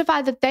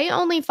testified that they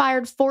only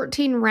fired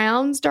 14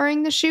 rounds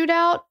during the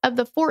shootout. Of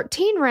the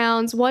 14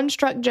 rounds, 1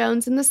 struck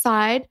Jones in the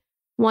side,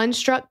 1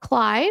 struck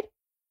Clyde,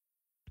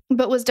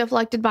 but was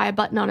deflected by a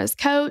button on his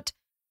coat.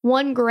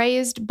 1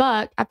 grazed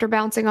Buck after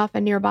bouncing off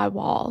a nearby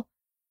wall.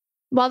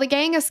 While the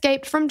gang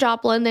escaped from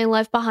Joplin, they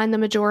left behind the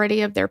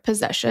majority of their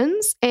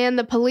possessions, and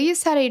the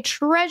police had a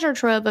treasure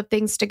trove of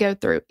things to go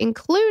through,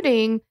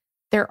 including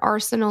their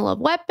arsenal of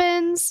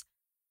weapons,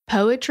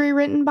 poetry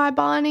written by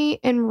Bonnie,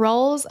 and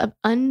rolls of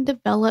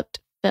undeveloped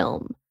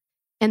film.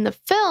 And the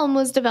film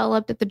was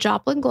developed at the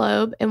Joplin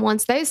Globe, and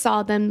once they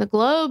saw them, the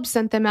Globe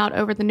sent them out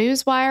over the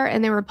newswire,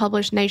 and they were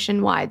published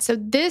nationwide. So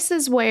this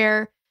is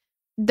where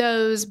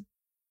those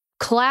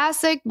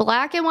classic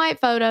black and white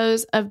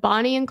photos of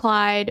Bonnie and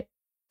Clyde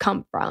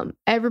come from.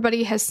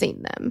 Everybody has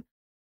seen them.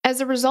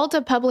 As a result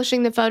of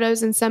publishing the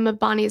photos and some of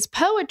Bonnie's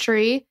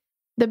poetry,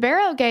 the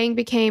Barrow Gang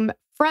became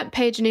front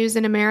page news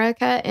in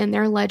America, and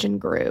their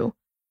legend grew.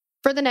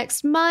 For the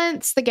next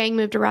months, the gang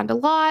moved around a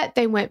lot.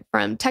 They went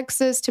from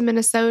Texas to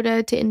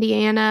Minnesota to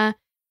Indiana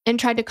and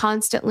tried to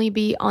constantly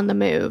be on the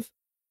move.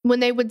 When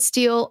they would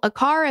steal a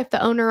car, if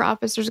the owner or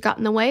officers got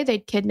in the way,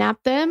 they'd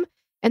kidnap them.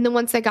 And then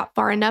once they got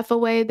far enough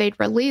away, they'd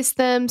release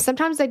them.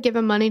 Sometimes they'd give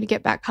them money to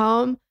get back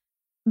home.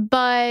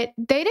 But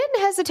they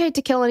didn't hesitate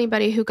to kill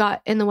anybody who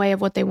got in the way of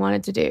what they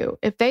wanted to do.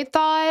 If they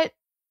thought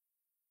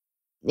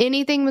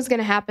anything was going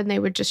to happen, they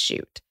would just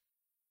shoot.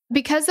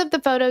 Because of the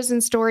photos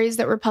and stories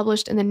that were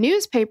published in the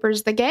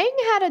newspapers, the gang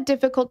had a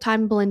difficult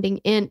time blending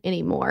in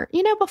anymore.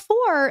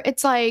 Before,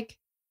 it's like,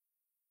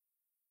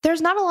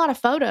 there's not a lot of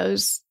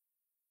photos,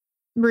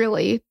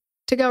 really,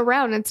 to go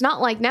around. It's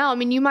not like now. I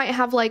mean, you might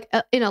have, like,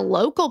 in a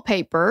local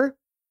paper,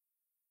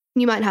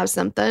 you might have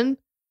something,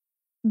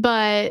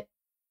 but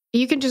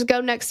you can just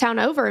go next town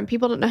over and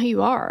people don't know who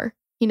you are,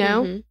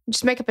 Mm-hmm.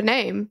 Just make up a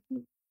name.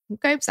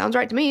 Okay, sounds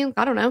right to me.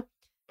 I don't know.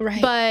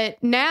 Right.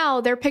 But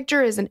now their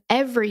picture is in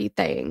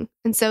everything.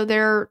 And so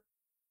they're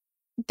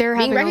being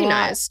having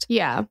recognized.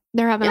 They're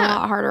having a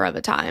lot harder of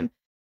a time.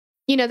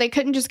 They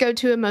couldn't just go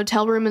to a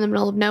motel room in the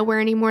middle of nowhere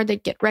anymore.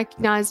 They'd get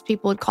recognized.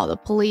 People would call the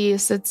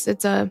police. It's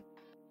a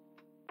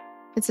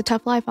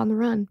tough life on the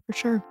run, for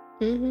sure.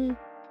 Mm-hmm.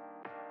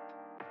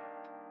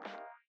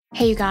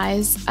 Hey, you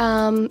guys.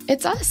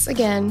 It's us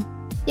again.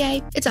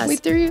 Yay, it's us. We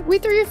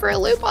threw you for a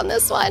loop on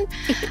this one.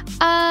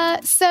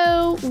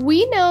 So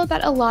we know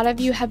that a lot of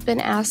you have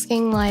been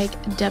asking, like,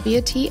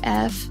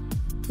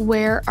 WTF,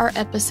 where are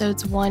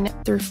episodes 1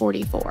 through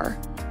 44?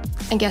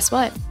 And guess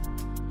what?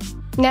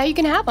 Now you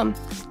can have them.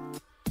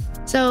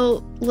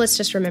 So let's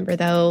just remember,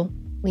 though,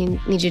 we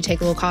need you to take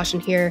a little caution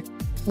here.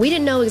 We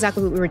didn't know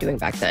exactly what we were doing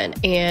back then.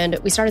 And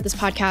we started this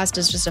podcast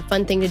as just a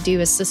fun thing to do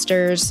as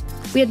sisters.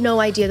 We had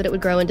no idea that it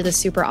would grow into this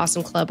super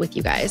awesome club with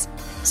you guys.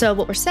 So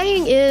what we're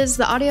saying is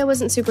the audio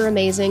wasn't super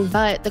amazing,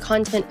 but the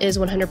content is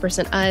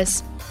 100%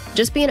 us,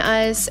 just being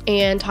us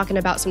and talking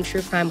about some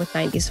true crime with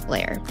 90s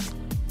flair.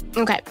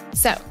 Okay,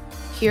 so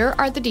here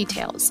are the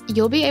details.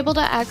 You'll be able to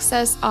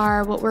access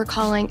our what we're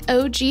calling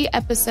OG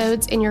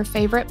episodes in your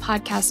favorite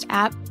podcast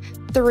app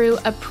through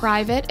a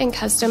private and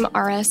custom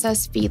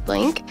RSS feed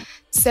link.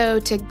 So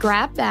to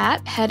grab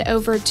that, head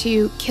over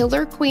to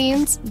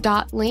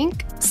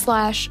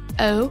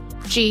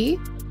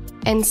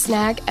killerqueens.link/OG and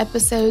snag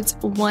episodes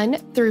 1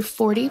 through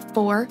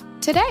 44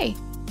 today.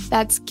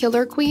 That's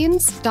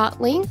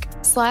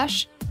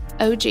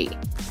killerqueens.link/OG.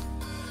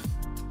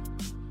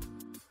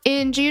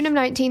 In June of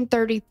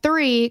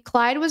 1933,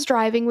 Clyde was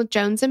driving with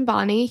Jones and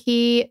Bonnie.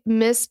 He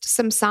missed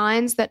some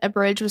signs that a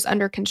bridge was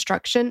under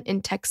construction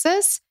in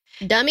Texas.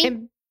 Dummy.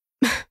 And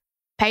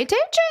pay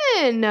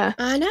attention.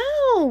 I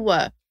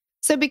know.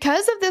 So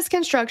because of this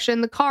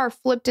construction, the car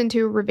flipped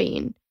into a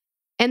ravine.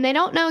 And they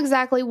don't know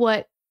exactly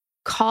what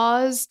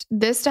caused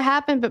this to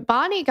happen, but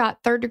Bonnie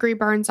got third-degree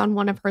burns on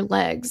one of her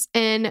legs.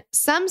 And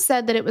some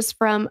said that it was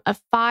from a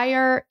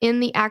fire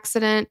in the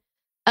accident.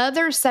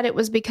 Others said it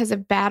was because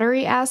of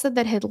battery acid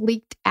that had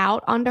leaked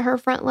out onto her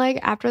front leg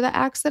after the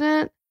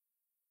accident.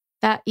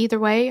 That either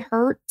way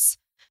hurts.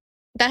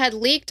 That had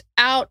leaked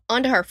out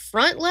onto her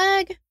front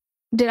leg?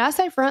 Did I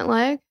say front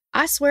leg?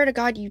 I swear to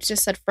God, you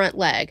just said front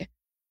leg. I'm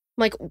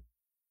like,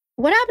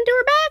 what happened to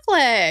her back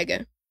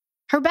leg?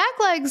 Her back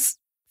legs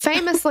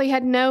famously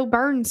had no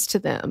burns to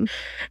them.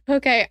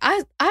 Okay,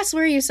 I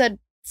swear you said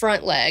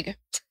front leg.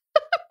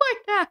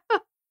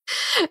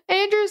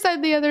 Andrew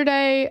said the other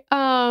day,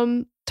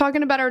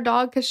 talking about our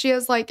dog because she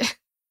has like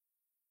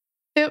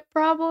hip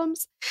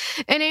problems.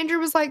 And Andrew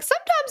was like,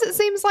 sometimes it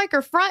seems like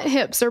her front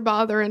hips are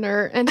bothering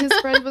her. And his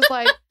friend was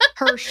like,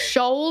 her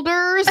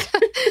shoulders.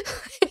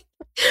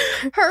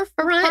 Her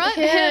front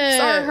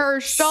hips are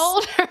her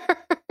shoulder.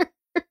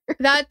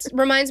 That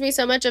reminds me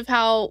so much of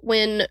how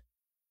when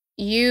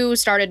you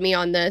started me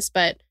on this,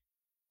 but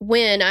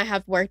when I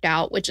have worked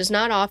out, which is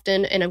not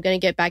often, and I'm going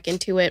to get back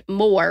into it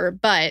more,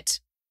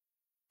 but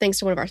thanks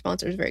to one of our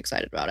sponsors, very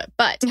excited about it.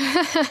 But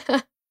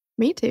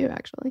me too,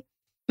 actually.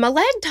 My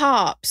leg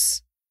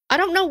tops. I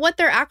don't know what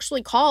they're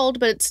actually called,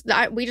 but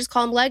we just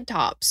call them leg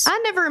tops.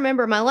 I never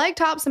remember my leg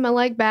tops and my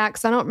leg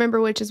backs. I don't remember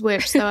which is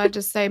which, so I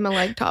just say my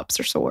leg tops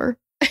are sore.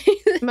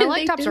 My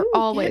leg tops are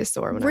always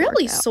sore when I work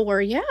out.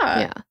 Sore,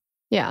 yeah.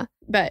 Yeah.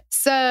 But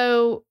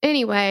so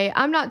anyway,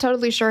 I'm not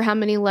totally sure how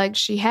many legs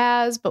she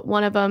has, but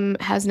one of them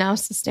has now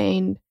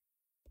sustained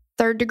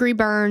third-degree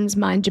burns,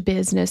 mind your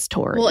business,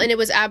 Tori. Well, and it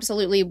was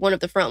absolutely one of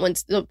the front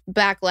ones. The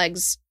back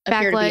legs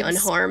appear to be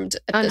unharmed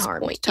at this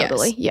point.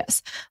 Totally,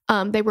 yes.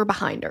 They were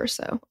behind her,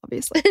 so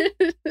obviously.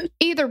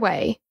 Either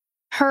way,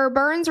 her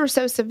burns were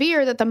so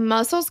severe that the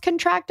muscles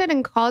contracted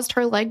and caused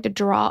her leg to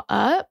draw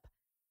up.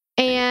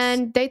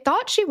 And they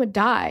thought she would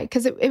die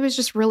because it was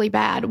just really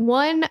bad.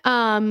 One,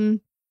 on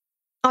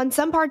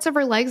some parts of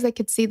her legs, they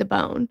could see the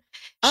bone.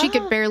 She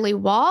could barely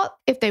walk.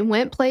 If they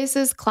went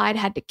places, Clyde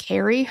had to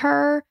carry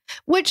her,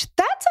 which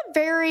that's a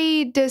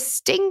very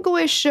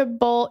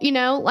distinguishable,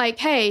 like,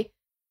 hey,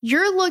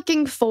 you're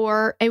looking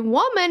for a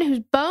woman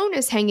whose bone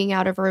is hanging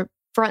out of her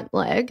front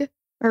leg.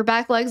 Her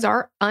back legs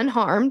are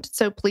unharmed,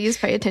 so please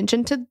pay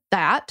attention to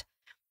that.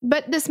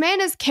 But this man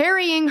is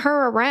carrying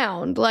her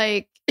around.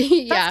 Like,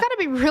 that's got to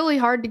be really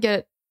hard to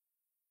get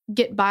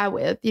by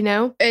with,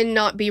 And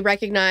not be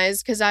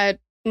recognized, because you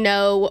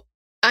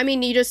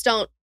just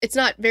don't, it's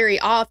not very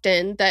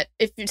often that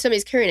if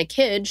somebody's carrying a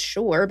kid,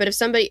 sure. But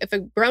if a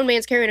grown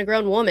man's carrying a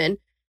grown woman,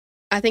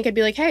 I think I'd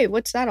be like, hey,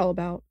 what's that all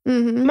about?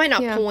 Mm-hmm. I might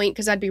not point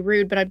because I'd be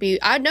rude, but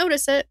I'd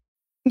notice it.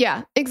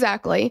 Yeah,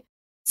 exactly.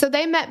 So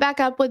they met back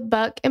up with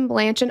Buck and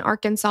Blanche in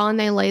Arkansas, and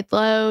they laid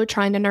low,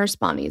 trying to nurse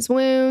Bonnie's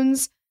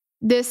wounds.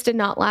 This did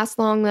not last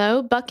long,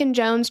 though. Buck and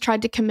Jones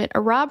tried to commit a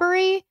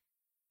robbery,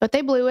 but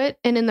they blew it.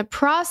 And in the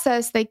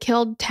process, they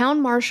killed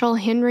Town Marshal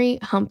Henry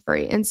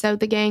Humphrey. And so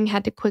the gang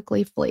had to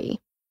quickly flee.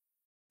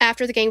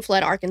 After the gang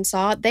fled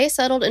Arkansas, they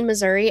settled in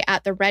Missouri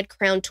at the Red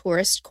Crown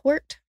Tourist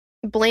Court.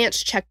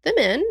 Blanche checked them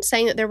in,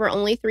 saying that there were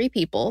only 3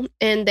 people,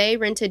 and they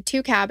rented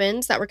 2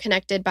 cabins that were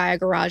connected by a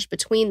garage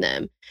between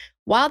them.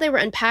 While they were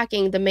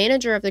unpacking, the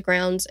manager of the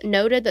grounds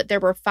noted that there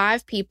were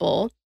 5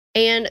 people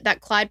and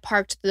that Clyde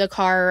parked the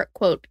car,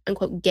 quote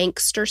unquote,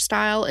 gangster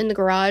style in the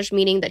garage,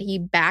 meaning that he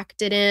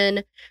backed it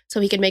in so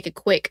he could make a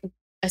quick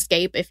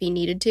escape if he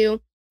needed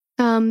to.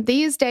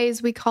 These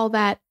days, we call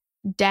that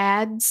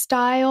dad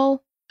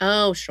style.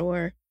 Oh,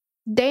 sure.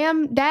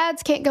 Damn,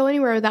 dads can't go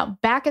anywhere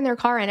without backing their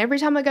car in. Every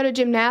time I go to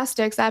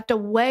gymnastics, I have to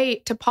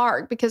wait to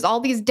park because all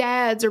these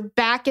dads are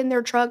backing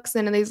their trucks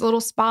in these little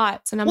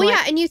spots. And I'm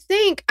yeah, and you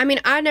think,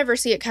 I never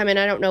see it coming.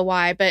 I don't know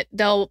why, but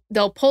they'll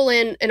pull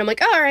in and I'm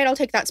like, all right, I'll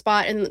take that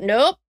spot. And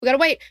nope, we got to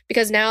wait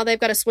because now they've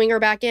got to swing her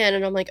back in.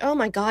 And I'm like, oh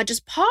my God,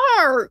 just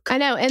park. I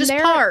know. And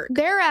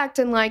they're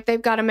acting like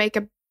they've got to make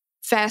a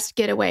fast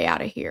getaway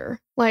out of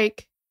here.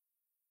 Like,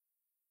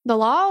 the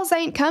laws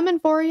ain't coming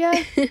for you.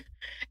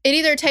 It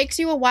either takes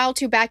you a while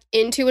to back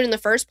into it in the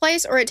first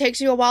place, or it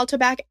takes you a while to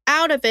back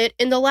out of it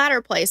in the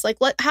latter place. Like,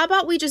 how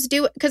about we just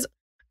do it? Because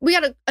we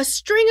got a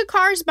string of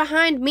cars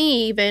behind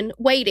me even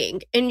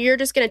waiting, and you're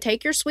just going to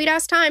take your sweet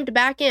ass time to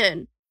back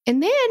in.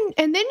 And then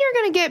you're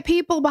going to get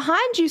people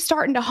behind you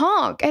starting to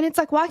honk. And it's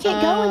like, well, I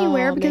can't go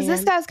anywhere because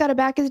this guy's got to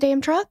back his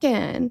damn truck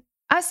in.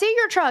 I see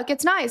your truck.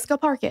 It's nice. Go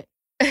park it.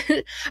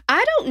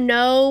 I don't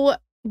know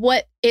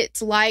what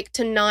it's like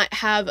to not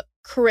have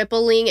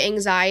crippling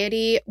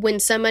anxiety when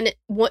someone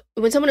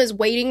is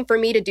waiting for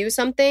me to do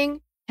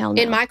something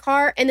in my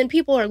car, and then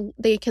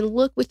they can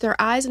look with their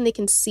eyes and they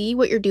can see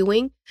what you're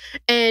doing,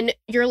 and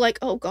you're like,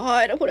 oh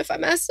God, what if I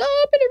mess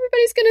up and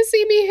everybody's gonna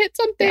see me hit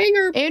something?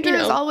 Or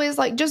Andrew's always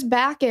like, just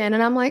back in,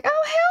 and I'm like,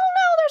 oh hell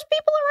no, there's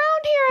people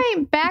around here. I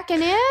ain't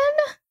backing in.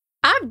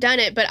 I've done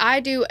it, but I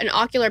do an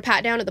ocular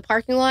pat down at the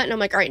parking lot, and I'm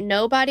like, all right,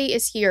 nobody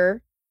is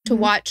here to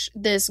watch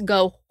this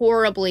go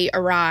horribly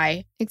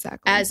awry.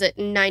 Exactly. As it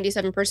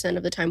 97%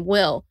 of the time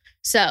will.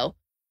 So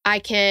I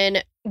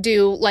can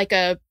do like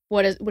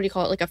what do you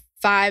call it? Like a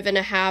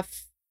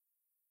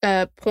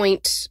 5.5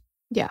 point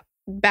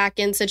back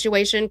in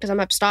situation, because I'm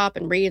going to stop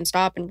and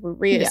stop and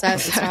reassess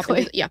and stop.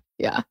 And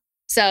yeah.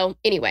 So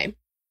anyway,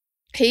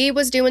 he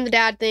was doing the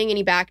dad thing and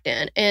he backed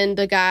in, and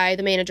the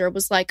manager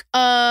was like,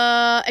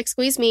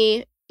 excuse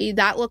me,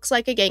 that looks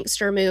like a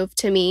gangster move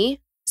to me.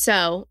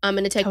 So I'm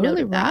going to take note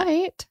of that.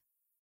 Right.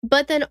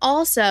 But then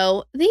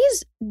also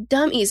these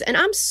dummies, and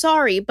I'm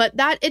sorry, but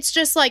it's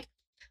just like,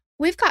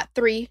 we've got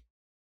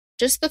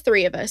just the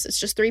three of us. It's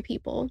just 3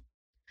 people.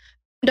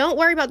 Don't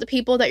worry about the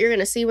people that you're going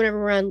to see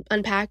whenever we're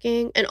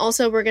unpacking. And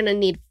also we're going to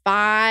need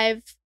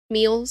 5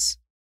 meals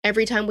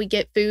every time we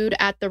get food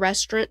at the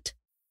restaurant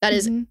that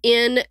is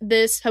in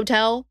this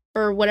hotel,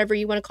 or whatever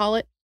you want to call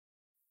it.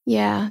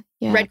 Yeah.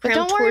 Red Crown But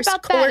don't worry Tourist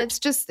about Court.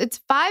 that.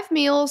 It's 5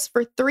 meals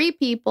for 3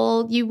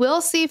 people. You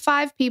will see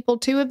 5 people,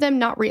 2 of them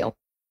not real.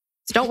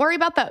 So don't worry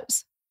about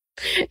those.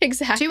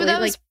 Exactly. 2 of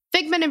those,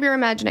 figment of your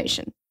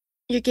imagination.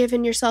 You're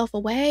giving yourself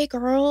away,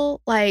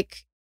 girl.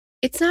 Like,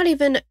 it's not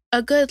even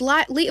a good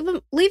leave them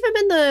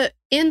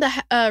in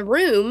the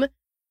room,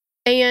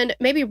 and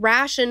maybe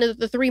ration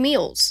the 3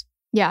 meals.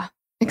 Yeah,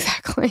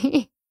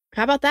 exactly.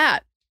 How about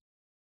that?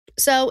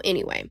 So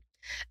anyway,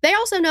 they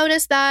also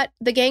noticed that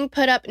the gang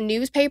put up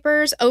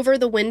newspapers over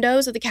the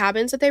windows of the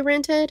cabins that they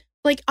rented.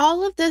 Like,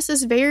 all of this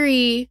is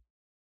very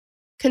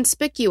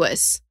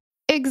conspicuous.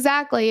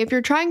 Exactly. If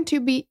you're trying to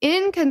be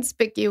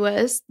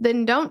inconspicuous,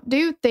 then don't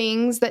do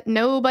things that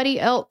nobody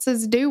else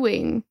is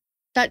doing.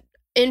 That,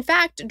 in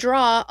fact,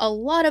 draw a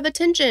lot of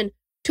attention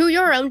to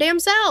your own damn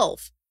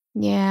self.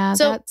 Yeah,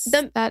 so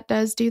that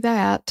does do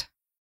that.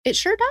 It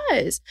sure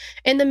does.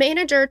 And the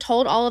manager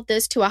told all of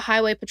this to a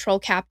highway patrol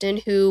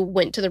captain who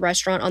went to the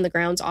restaurant on the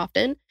grounds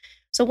often.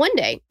 So one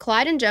day,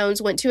 Clyde and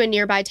Jones went to a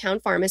nearby town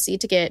pharmacy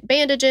to get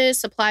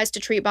bandages, supplies to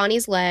treat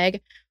Bonnie's leg,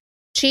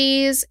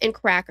 cheese, and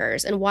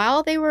crackers. And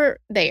while they were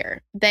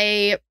there,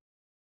 they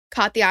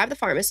caught the eye of the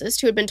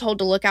pharmacist, who had been told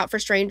to look out for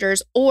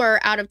strangers or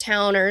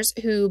out-of-towners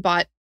who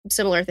bought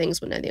similar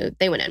things when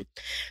they went in.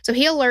 So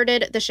he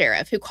alerted the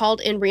sheriff, who called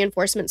in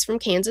reinforcements from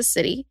Kansas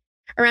City.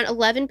 Around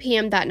 11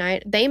 p.m. that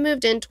night, they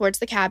moved in towards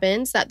the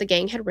cabins that the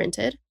gang had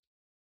rented.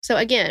 So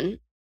again,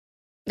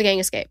 the gang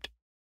escaped.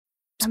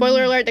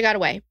 Spoiler alert, they got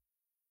away.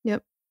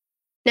 Yep.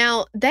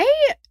 Now, they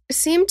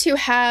seem to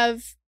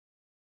have,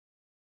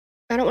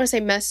 I don't want to say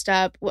messed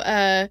up,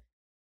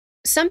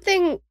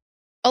 something,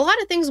 a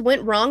lot of things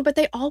went wrong, but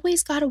they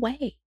always got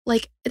away.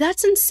 Like,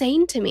 that's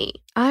insane to me.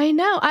 I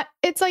know.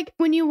 It's like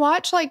when you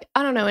watch, like,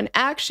 I don't know, an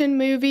action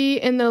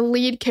movie and the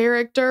lead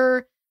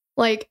character,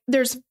 like,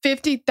 there's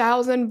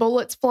 50,000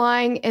 bullets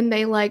flying and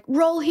they like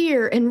roll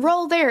here and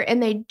roll there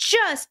and they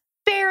just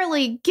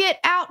barely get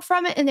out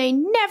from it and they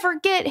never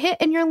get hit.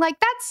 And you're like,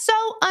 that's so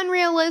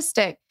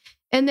unrealistic.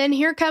 And then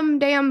here come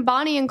damn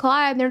Bonnie and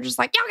Clyde and they're just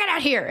like, y'all get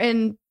out here.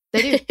 And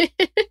they do.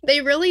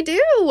 They really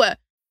do.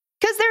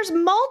 Because there's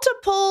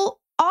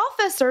multiple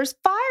officers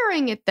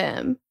firing at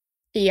them.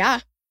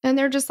 Yeah. And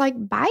they're just like,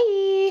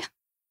 bye.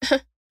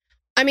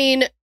 I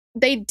mean,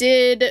 they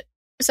did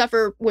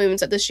suffer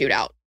wounds at the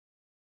shootout.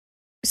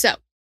 So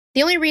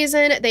the only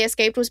reason they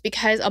escaped was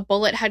because a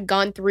bullet had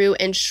gone through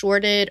and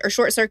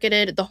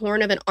short-circuited the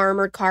horn of an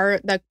armored car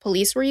the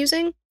police were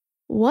using.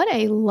 What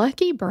a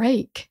lucky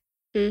break.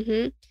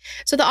 Mm-hmm.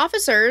 So the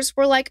officers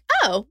were like,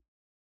 oh,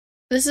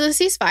 this is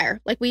a ceasefire.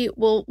 Like,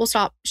 we'll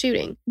stop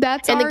shooting.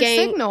 That's our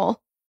signal.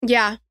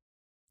 Yeah.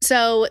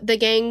 So the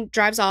gang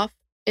drives off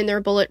in their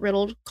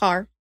bullet-riddled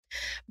car.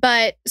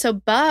 But so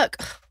Buck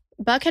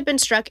had been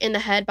struck in the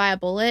head by a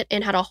bullet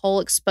and had a hole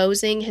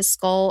exposing his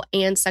skull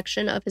and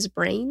section of his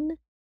brain.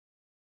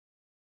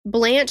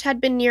 Blanche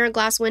had been near a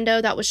glass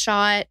window that was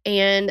shot,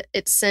 and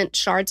it sent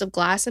shards of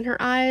glass in her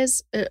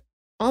eyes. It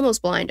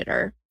almost blinded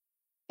her.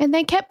 And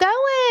they kept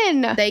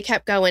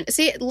going.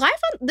 See,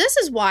 this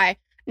is why,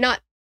 not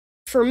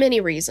for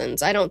many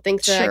reasons, I don't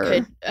think that I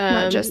could...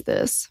 not just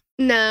this.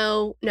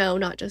 No,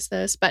 not just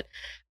this. But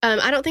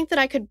I don't think that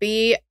I could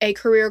be a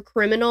career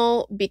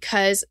criminal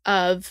because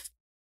of,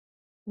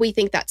 we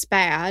think that's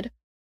bad,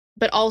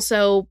 but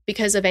also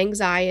because of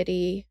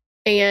anxiety.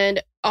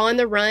 And on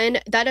the run,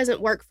 that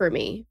doesn't work for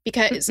me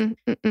because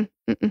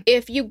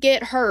if you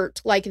get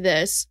hurt like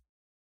this,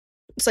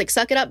 it's like,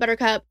 suck it up,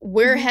 Buttercup.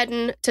 We're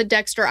heading to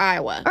Dexter,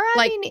 Iowa. Or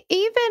I mean,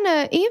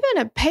 even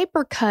a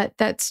paper cut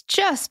that's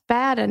just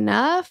bad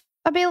enough.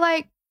 I'd be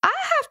like, I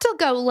have to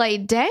go lay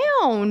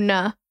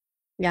down.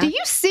 Yeah. Do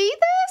you see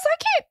this?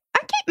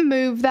 I can't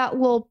move that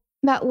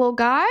little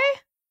guy.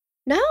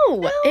 No,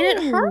 and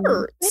it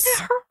hurts.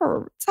 It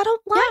hurts. I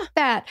don't like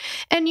that.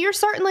 And you're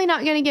certainly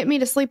not going to get me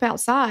to sleep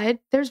outside.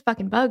 There's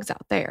fucking bugs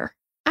out there.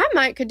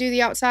 I could do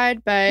the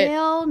outside, but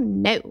hell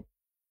no.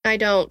 I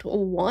don't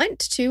want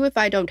to if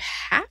I don't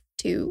have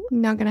to.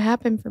 Not going to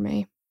happen for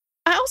me.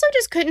 I also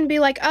just couldn't be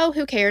like, oh,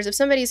 who cares? If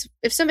somebody's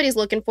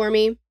looking for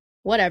me,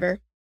 whatever.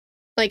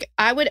 Like,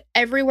 I would,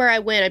 everywhere I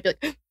went, I'd be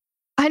like,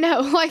 I know,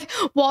 like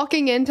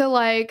walking into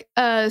like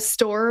a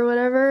store or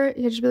whatever,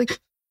 you'd just be like,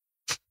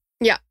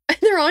 yeah,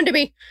 they're on to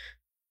me.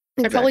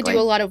 Exactly. I'd probably do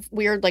a lot of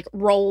weird like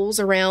rolls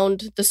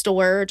around the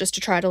store just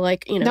to try to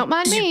like, don't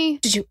mind me.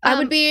 Did you? I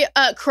would be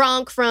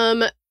Kronk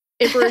from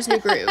Emperor's New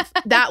Groove.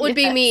 That would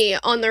be me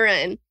on the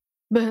run.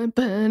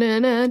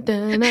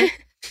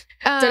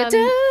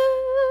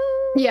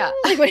 Yeah.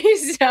 Like when he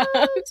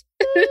stops.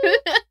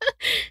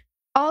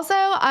 Also,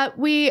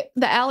 the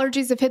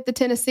allergies have hit the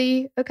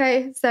Tennessee.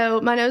 Okay,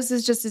 so my nose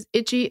is just as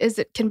itchy as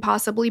it can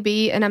possibly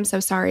be, and I'm so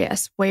sorry. I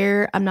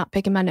swear I'm not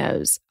picking my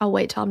nose. I'll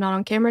wait till I'm not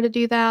on camera to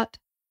do that.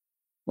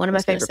 One of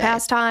my favorite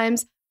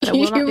pastimes, but I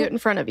will not do it in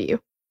front of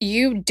you.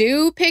 You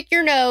do pick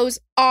your nose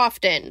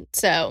often,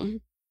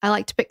 so I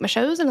like to pick my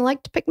shows and I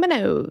like to pick my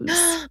nose.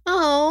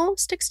 Oh,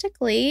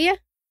 stickly.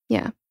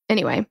 Yeah.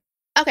 Anyway,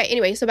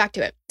 so back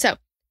to it. So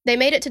they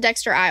made it to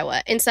Dexter,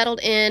 Iowa, and settled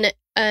in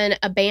an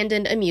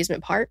abandoned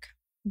amusement park.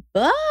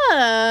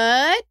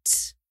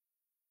 But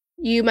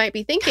you might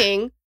be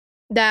thinking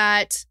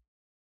that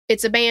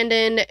it's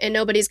abandoned and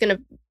nobody's going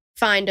to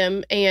find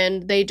them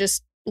and they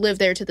just live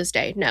there to this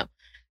day. No.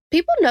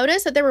 People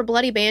noticed that there were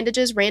bloody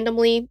bandages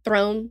randomly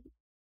thrown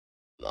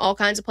all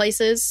kinds of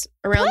places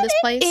around this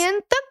place. In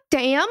the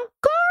damn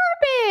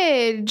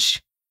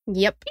garbage.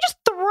 Yep. You just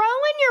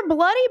throwing your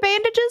bloody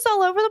bandages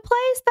all over the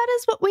place. That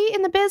is what we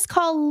in the biz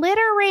call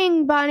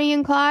littering, Bonnie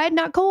and Clyde.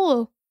 Not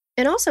cool.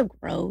 And also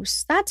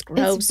gross. That's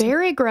gross. It's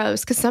very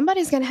gross because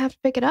somebody's going to have to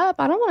pick it up.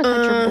 I don't want to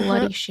touch your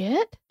bloody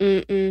shit.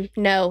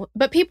 No.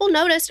 But people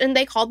noticed and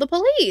they called the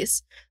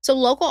police. So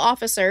local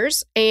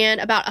officers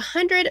and about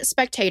 100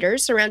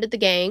 spectators surrounded the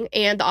gang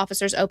and the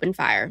officers opened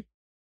fire.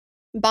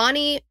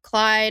 Bonnie,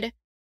 Clyde,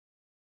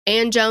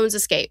 and Jones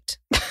escaped.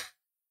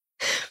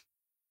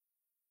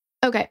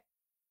 Okay.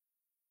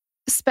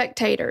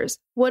 Spectators.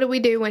 What do we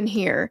do in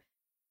here?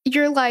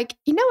 You're like,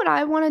 you know what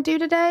I want to do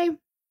today?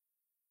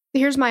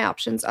 Here's my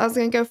options. I was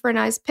going to go for a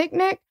nice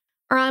picnic,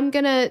 or I'm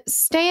going to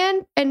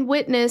stand and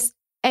witness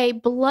a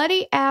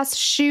bloody ass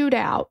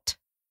shootout.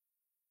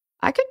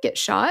 I could get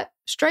shot.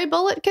 Stray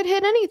bullet could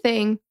hit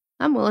anything.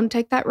 I'm willing to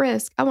take that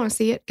risk. I want to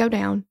see it go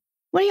down.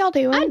 What are y'all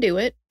doing? I do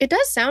it. It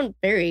does sound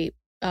very,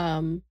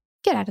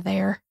 get out of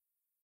there.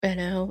 I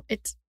know.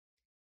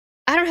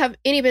 I don't have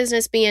any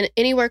business being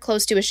anywhere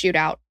close to a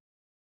shootout.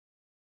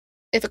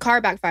 If a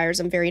car backfires,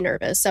 I'm very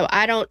nervous. So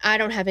I don't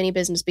have any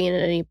business being in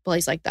any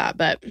place like that.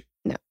 But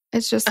no,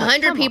 it's just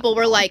 100 people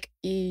were like,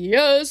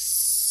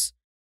 yes,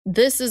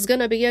 this is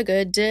going to be a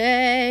good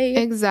day.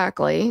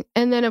 Exactly.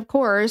 And then, of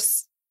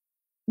course,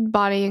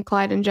 Bonnie and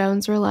Clyde and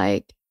Jones were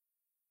like,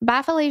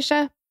 bye,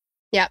 Felicia.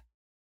 Yep.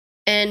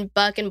 And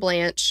Buck and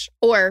Blanche,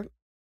 or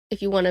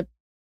if you want to,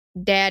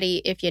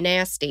 Daddy, if you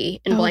nasty,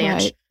 and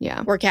Blanche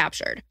were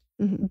captured.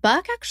 Mm-hmm.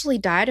 Buck actually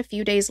died a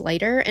few days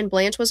later, and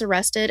Blanche was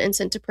arrested and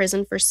sent to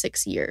prison for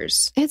 6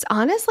 years. It's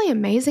honestly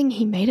amazing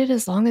he made it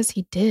as long as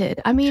he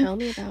did. I mean, tell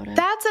me about it.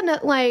 That's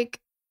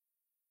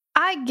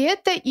I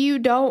get that you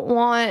don't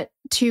want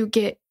to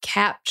get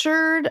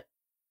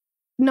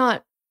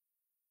not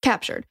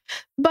captured,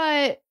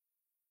 but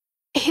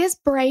his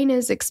brain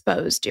is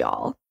exposed,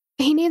 y'all.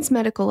 He needs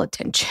medical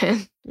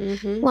attention.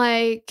 Mm-hmm.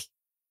 Like,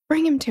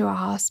 bring him to a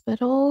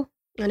hospital.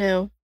 I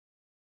know.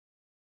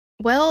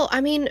 Well, I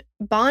mean,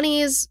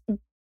 Bonnie's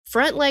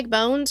front leg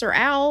bones are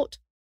out.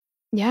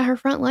 Yeah, her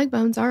front leg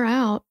bones are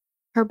out.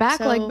 Her back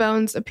leg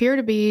bones appear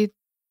to be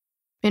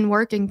in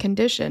working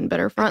condition, but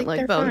her front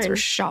leg bones are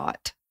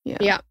shot.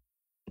 Yeah.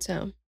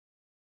 So,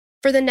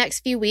 for the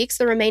next few weeks,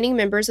 the remaining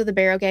members of the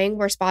Barrow Gang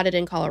were spotted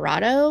in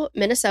Colorado,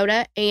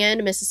 Minnesota,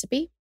 and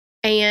Mississippi,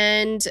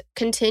 and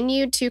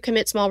continued to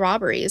commit small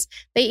robberies.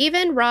 They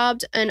even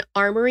robbed an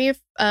armory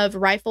of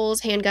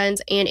rifles,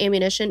 handguns, and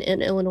ammunition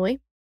in Illinois.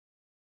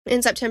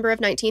 In September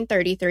of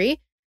 1933,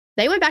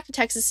 they went back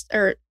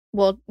to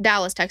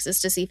Dallas,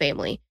 Texas to see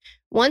family.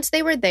 Once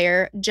they were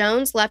there,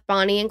 Jones left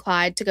Bonnie and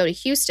Clyde to go to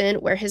Houston,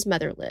 where his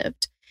mother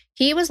lived.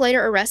 He was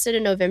later arrested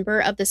in November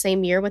of the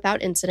same year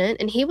without incident,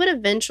 and he would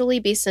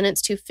eventually be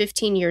sentenced to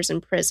 15 years in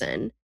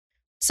prison.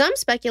 Some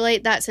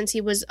speculate that since he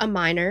was a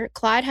minor,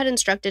 Clyde had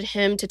instructed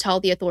him to tell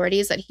the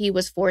authorities that he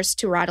was forced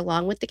to ride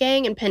along with the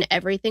gang and pin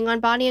everything on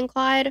Bonnie and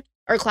Clyde,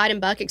 or Clyde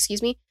and Buck,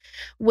 excuse me,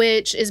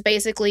 which is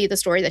basically the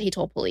story that he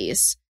told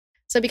police.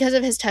 So because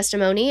of his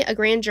testimony, a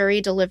grand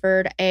jury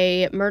delivered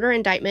a murder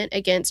indictment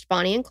against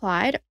Bonnie and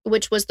Clyde,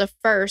 which was the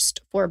first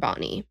for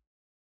Bonnie.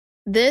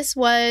 This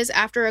was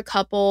after the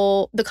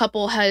couple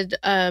had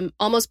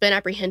almost been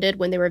apprehended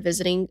when they were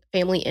visiting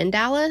family in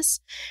Dallas.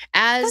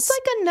 That's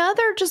like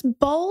another just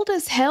bold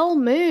as hell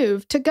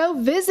move to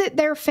go visit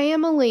their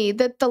family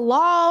that the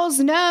laws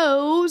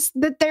knows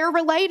that they're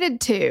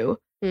related to.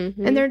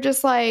 Mm-hmm. And they're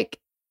just like,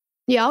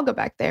 yeah, I'll go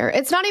back there.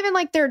 It's not even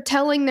like they're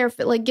telling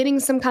getting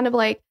some kind of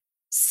like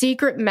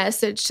secret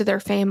message to their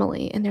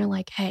family. And they're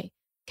like, hey,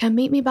 come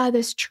meet me by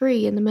this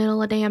tree in the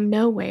middle of damn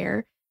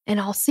nowhere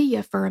and I'll see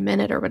you for a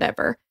minute or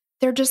whatever.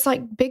 They're just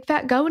like big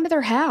fat going to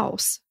their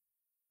house.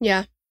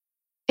 Yeah.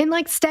 And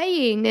like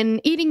staying and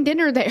eating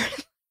dinner there.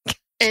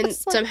 And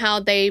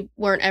somehow they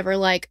weren't ever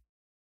like,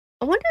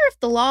 I wonder if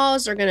the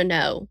laws are going to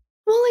know.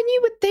 Well, and you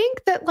would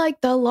think that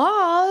like the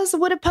laws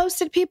would have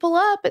posted people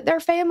up at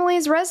their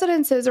families'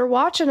 residences or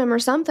watching them or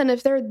something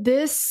if they're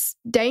this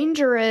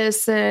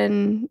dangerous.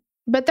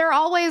 But they're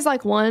always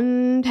like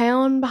one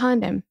town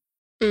behind him.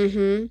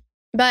 Mm-hmm.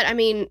 But I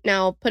mean,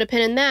 now put a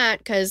pin in that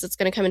because it's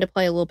going to come into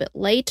play a little bit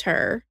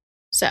later.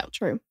 So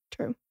true.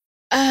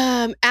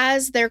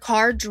 As their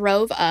car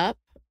drove up,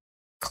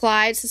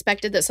 Clyde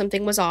suspected that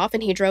something was off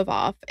and he drove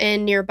off.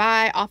 And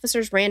nearby,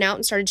 officers ran out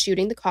and started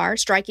shooting the car,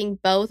 striking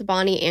both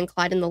Bonnie and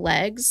Clyde in the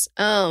legs.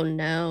 Oh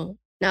no.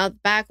 Now the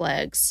back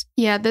legs.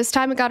 Yeah, this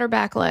time it got her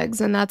back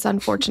legs, and that's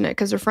unfortunate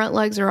because her front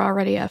legs are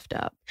already effed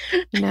up.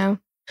 You know?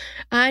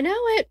 I know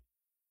it.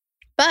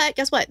 But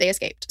guess what? They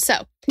escaped. So,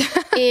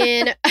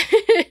 I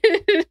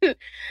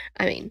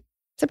mean,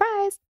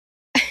 surprise.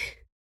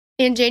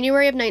 In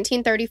January of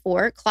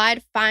 1934,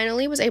 Clyde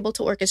finally was able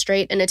to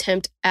orchestrate an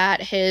attempt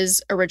at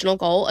his original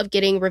goal of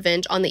getting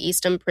revenge on the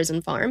Eastham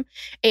prison farm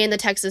and the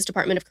Texas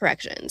Department of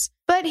Corrections.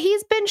 But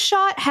he's been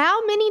shot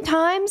how many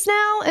times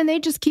now? And they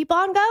just keep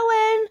on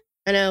going.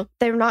 I know.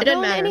 They're not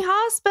going to any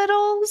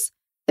hospitals.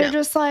 They're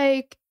just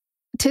like,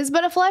 'tis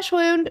but a flesh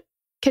wound.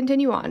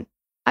 Continue on.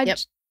 I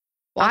just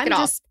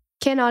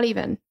cannot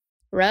even.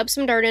 Rub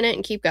some dirt in it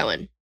and keep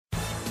going.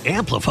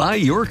 Amplify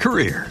your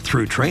career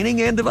through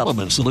training and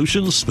development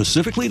solutions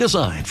specifically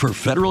designed for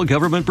federal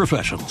government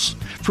professionals.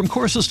 From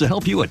courses to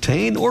help you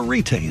attain or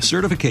retain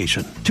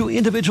certification, to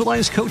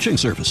individualized coaching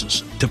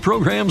services, to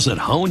programs that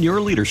hone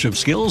your leadership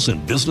skills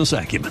and business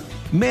acumen,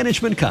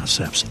 Management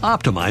Concepts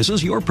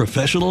optimizes your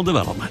professional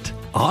development.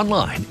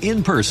 Online,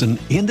 in person,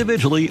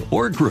 individually,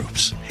 or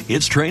groups,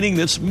 it's training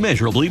that's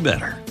measurably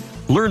better.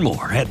 Learn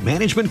more at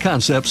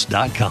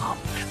managementconcepts.com.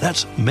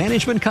 That's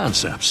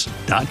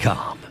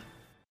managementconcepts.com.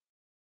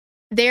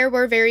 There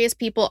were various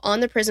people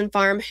on the prison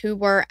farm who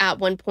were at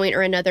one point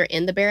or another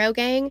in the Barrow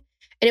Gang,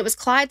 and it was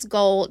Clyde's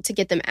goal to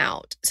get them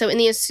out. So in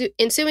the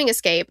ensuing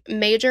escape,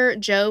 Major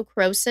Joe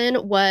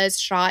Croson was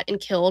shot and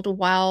killed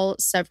while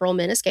several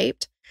men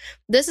escaped.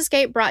 This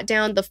escape brought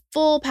down the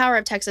full power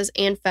of Texas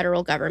and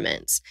federal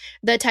governments.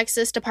 The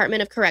Texas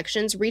Department of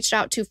Corrections reached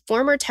out to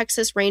former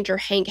Texas Ranger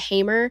Hank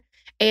Hamer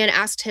and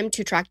asked him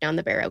to track down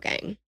the Barrow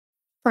Gang.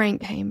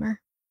 Frank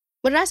Hamer.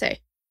 What did I say?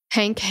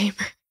 Hank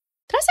Hamer.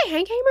 Did I say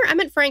Hank Hamer? I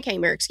meant Frank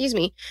Hamer, excuse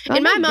me.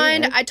 In my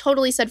mind, I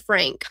totally said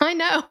Frank. I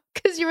know,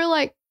 because you were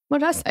like, what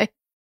did I say?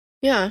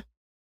 Yeah. It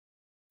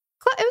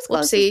was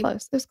close. Whoopsie.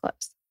 It was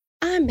close.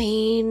 I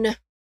mean,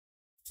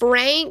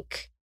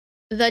 Frank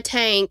the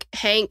Tank,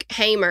 Hank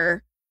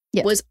Hamer,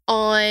 was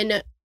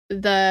on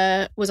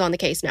the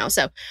case now.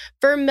 So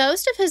for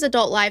most of his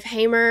adult life,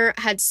 Hamer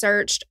had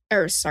served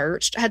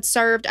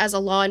as a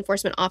law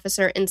enforcement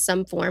officer in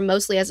some form,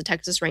 mostly as a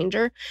Texas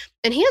Ranger.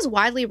 And he is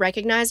widely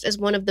recognized as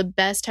one of the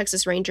best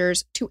Texas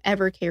Rangers to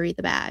ever carry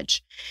the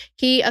badge.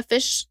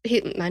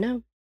 I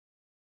know.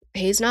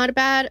 Wasn't a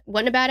bad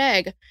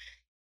egg.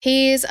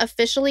 He's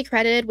officially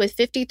credited with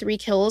 53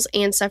 kills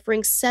and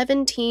suffering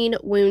 17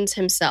 wounds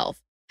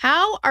himself.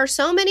 How are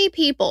so many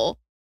people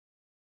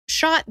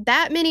shot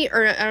that many,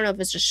 or I don't know if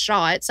it's just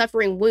shot,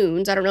 suffering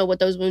wounds. I don't know what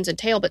those wounds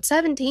entail, but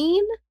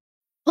 17?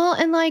 Well,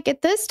 and like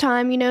at this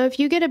time, if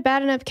you get a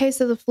bad enough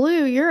case of the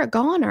flu, you're a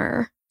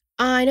goner.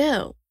 I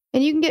know.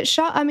 And you can get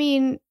shot. I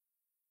mean,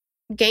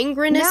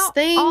 gangrenous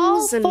things.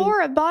 All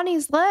 4 of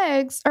Bonnie's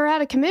legs are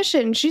out of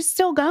commission. She's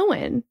still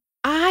going.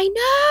 I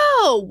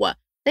know.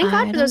 Thank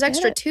God for those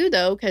extra 2,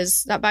 though,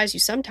 because that buys you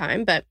some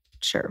time, but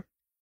sure.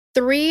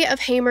 3 of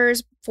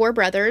Hamer's 4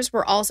 brothers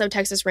were also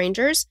Texas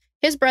Rangers.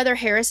 His brother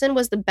Harrison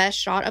was the best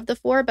shot of the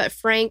 4, but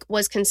Frank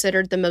was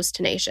considered the most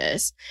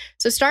tenacious.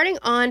 So starting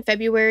on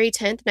February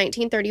 10th,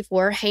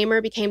 1934,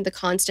 Hamer became the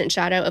constant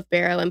shadow of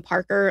Barrow and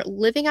Parker,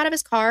 living out of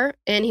his car,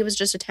 and he was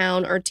just a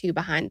town or 2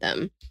 behind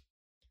them.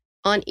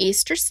 On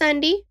Easter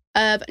Sunday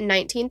of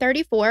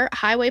 1934,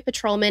 Highway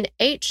Patrolman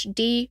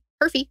H.D.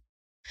 Herfey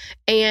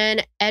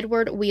and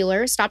Edward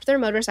Wheeler stopped their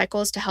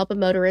motorcycles to help a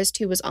motorist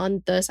who was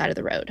on the side of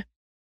the road.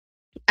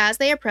 As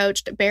they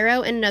approached,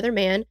 Barrow and another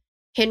man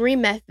Henry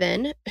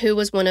Methvin, who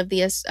was one of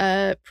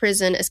the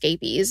prison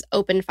escapees,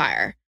 opened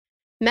fire.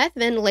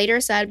 Methvin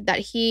later said that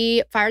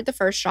he fired the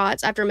first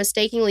shots after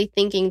mistakenly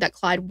thinking that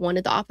Clyde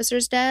wanted the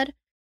officers dead.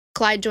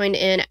 Clyde joined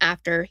in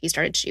after he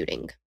started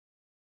shooting.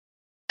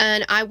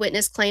 An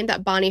eyewitness claimed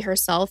that Bonnie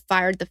herself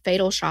fired the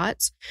fatal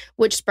shots,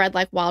 which spread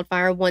like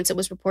wildfire once it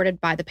was reported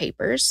by the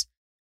papers.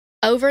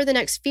 Over the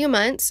next few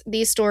months,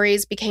 these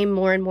stories became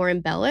more and more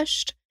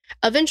embellished.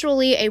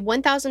 Eventually, a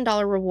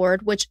 $1,000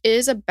 reward, which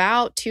is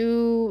about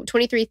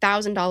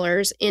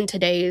 $23,000 in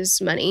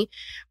today's money,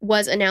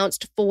 was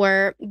announced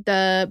for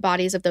the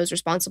bodies of those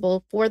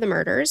responsible for the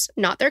murders,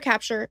 not their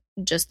capture,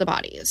 just the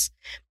bodies.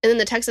 And then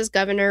the Texas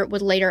governor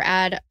would later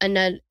add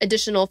an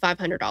additional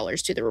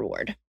 $500 to the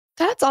reward.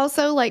 That's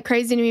also like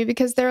crazy to me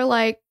because they're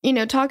like, you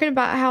know, talking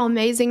about how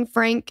amazing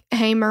Frank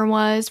Hamer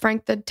was,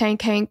 Frank the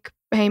Tank Hank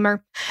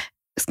Hamer.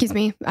 Excuse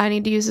me, I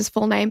need to use his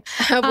full name.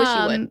 I wish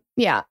you would.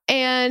 Yeah.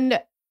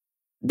 And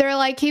they're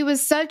like, he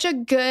was such a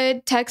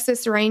good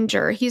Texas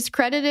Ranger. He's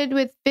credited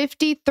with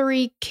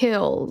 53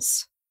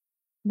 kills,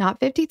 not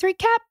 53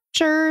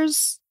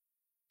 captures,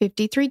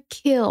 53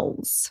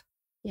 kills.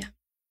 Yeah.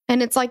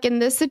 And it's like in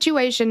this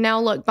situation, now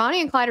look,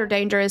 Bonnie and Clyde are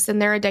dangerous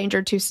and they're a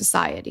danger to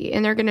society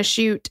and they're going to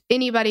shoot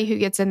anybody who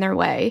gets in their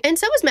way. And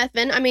so was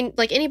Methvin. I mean,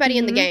 like anybody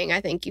in the gang,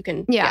 I think you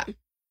can. Yeah.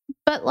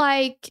 But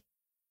like,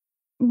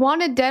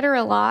 wanted dead or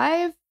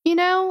alive, you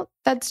know,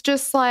 that's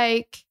just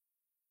like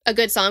a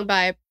good song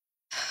by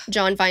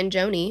John Fine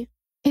Joni.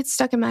 It's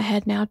stuck in my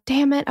head now.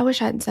 Damn it. I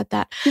wish I hadn't said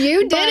that.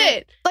 You did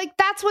it. Like,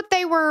 that's what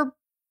they were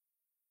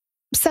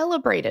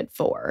celebrated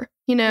for,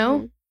 you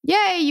know?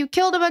 Yay, you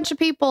killed a bunch of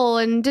people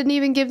and didn't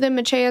even give them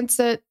a chance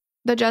at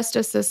the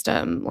justice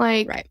system.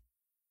 Like, right.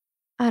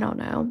 I don't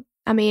know.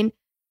 I mean, you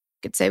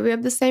could say we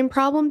have the same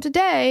problem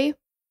today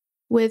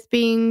with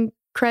being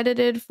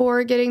credited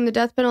for getting the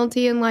death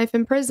penalty and life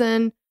in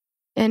prison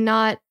and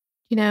not,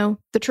 you know,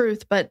 the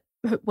truth. But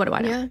what do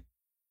I know? Yeah.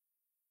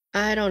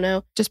 I don't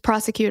know. Just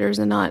prosecutors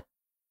and not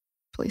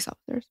police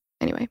officers.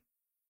 Anyway.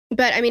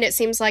 But I mean, it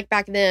seems like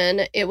back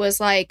then it was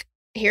like,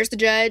 here's the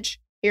judge,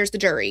 here's the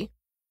jury.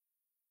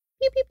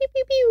 Pew, pew, pew,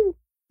 pew, pew.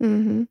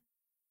 Mm-hmm.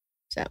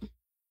 So.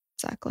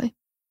 Exactly.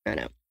 I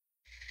know.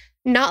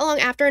 Not long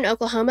after in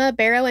Oklahoma,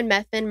 Barrow and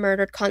Methvin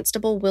murdered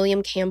Constable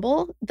William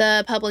Campbell.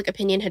 The public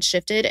opinion had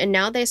shifted, and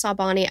now they saw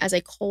Bonnie as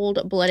a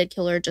cold-blooded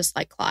killer just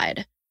like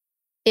Clyde.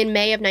 In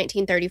May of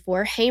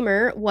 1934,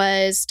 Hamer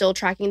was still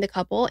tracking the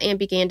couple and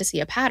began to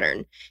see a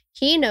pattern.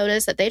 He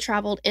noticed that they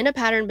traveled in a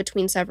pattern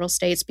between several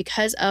states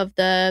because of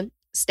the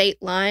state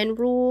line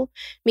rule,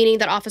 meaning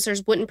that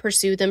officers wouldn't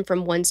pursue them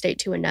from one state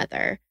to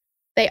another.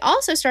 They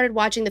also started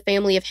watching the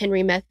family of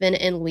Henry Methvin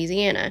in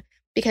Louisiana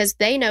because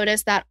they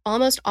noticed that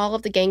almost all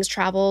of the gang's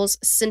travels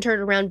centered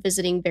around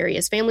visiting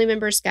various family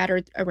members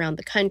scattered around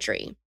the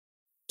country.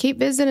 Keep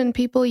visiting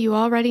people you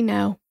already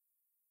know.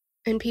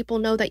 And people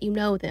know that you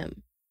know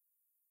them.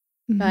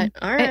 But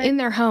all right. In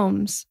their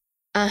homes.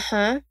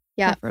 Uh-huh.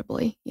 Yeah.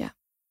 Preferably. Yeah.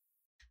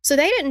 So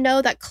they didn't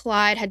know that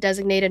Clyde had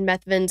designated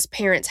Methvin's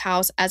parents'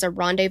 house as a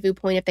rendezvous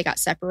point if they got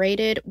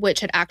separated, which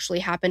had actually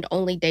happened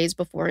only days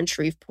before in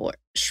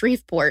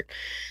Shreveport.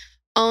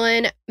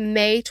 On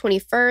May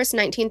 21st,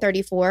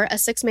 1934, a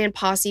 6-man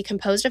posse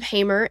composed of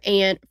Hamer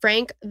and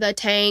Frank the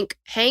Tank,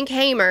 Hank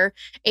Hamer,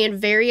 and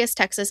various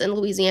Texas and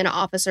Louisiana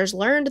officers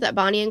learned that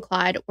Bonnie and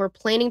Clyde were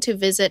planning to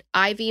visit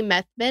Ivy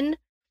Methvin.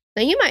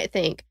 Now, you might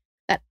think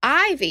that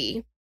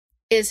Ivy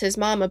is his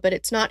mama, but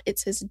it's not.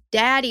 It's his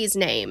daddy's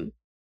name.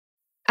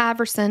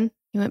 Iverson.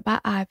 He went by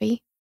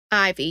Ivy.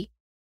 Ivy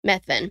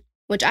Methvin,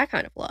 which I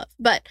kind of love,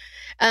 but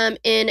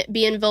in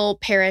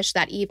Bienville Parish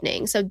that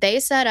evening. So they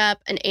set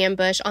up an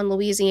ambush on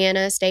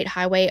Louisiana State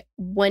Highway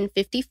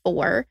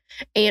 154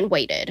 and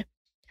waited.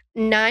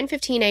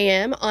 9:15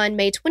 a.m. on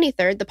May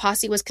 23rd, the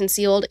posse was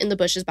concealed in the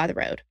bushes by the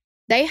road.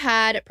 They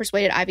had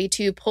persuaded Ivy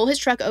to pull his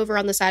truck over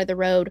on the side of the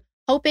road,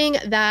 hoping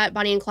that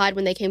Bonnie and Clyde,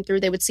 when they came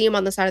through, they would see him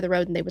on the side of the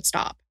road and they would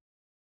stop.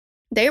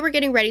 They were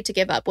getting ready to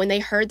give up when they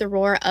heard the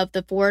roar of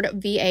the Ford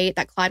V8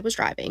 that Clyde was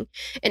driving.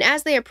 And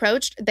as they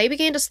approached, they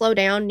began to slow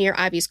down near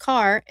Ivy's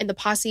car, and the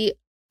posse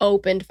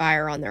opened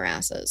fire on their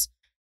asses.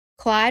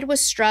 Clyde was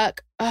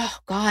struck. Oh,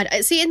 God.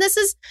 See, and this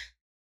is,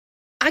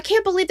 I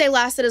can't believe they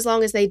lasted as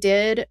long as they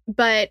did,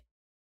 but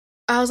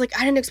I was like,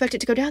 I didn't expect it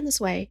to go down this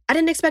way. I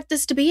didn't expect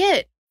this to be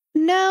it.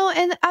 No,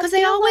 and because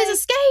they always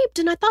escaped,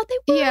 and I thought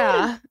they would.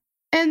 Yeah.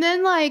 And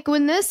then, like,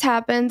 when this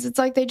happens, it's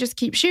like they just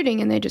keep shooting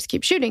and they just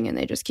keep shooting and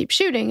they just keep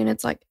shooting. And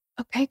it's like,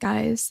 okay,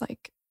 guys,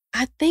 like,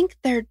 I think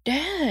they're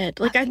dead.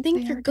 Like, I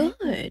think they're good.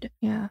 Dead.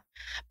 Yeah.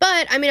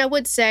 But, I mean, I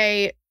would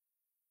say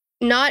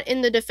not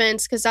in the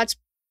defense, because that's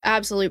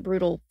absolute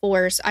brutal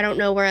force. I don't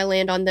know where I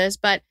land on this,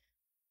 but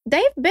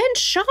they've been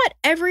shot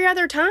every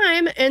other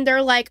time. And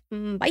they're like,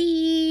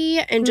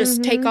 bye, and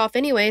just take off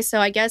anyway.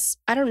 So I guess,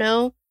 I don't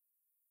know.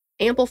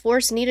 Ample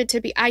force needed to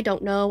be, I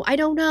don't know.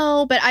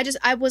 But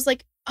I was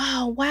like,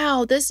 oh,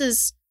 wow, this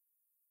is,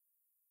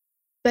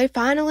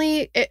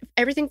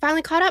 everything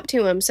finally caught up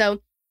to him. So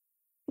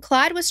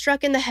Clyde was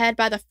struck in the head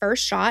by the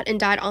first shot and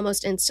died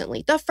almost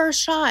instantly. The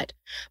first shot.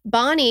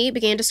 Bonnie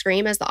began to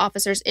scream as the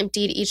officers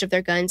emptied each of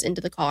their guns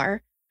into the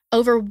car.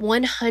 Over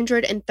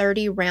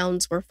 130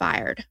 rounds were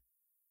fired.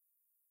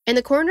 And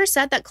the coroner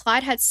said that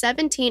Clyde had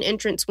 17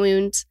 entrance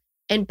wounds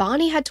and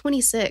Bonnie had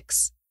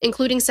 26,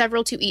 including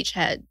several to each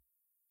head,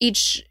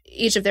 each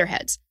of their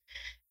heads,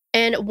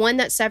 and one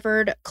that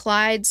severed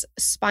Clyde's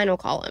spinal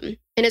column.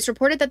 And it's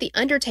reported that the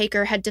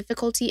undertaker had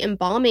difficulty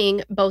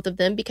embalming both of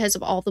them because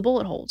of all the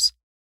bullet holes.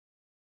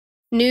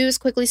 News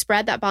quickly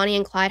spread that Bonnie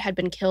and Clyde had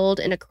been killed,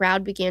 and a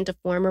crowd began to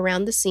form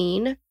around the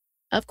scene.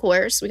 Of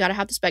course, we got to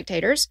have the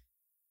spectators.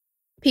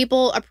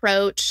 People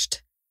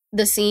approached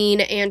the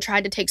scene and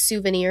tried to take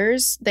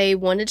souvenirs. They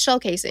wanted shell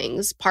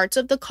casings, parts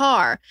of the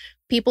car.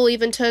 People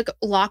even took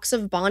locks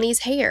of Bonnie's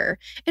hair.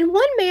 And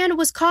one man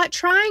was caught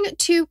trying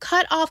to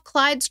cut off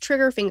Clyde's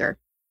trigger finger.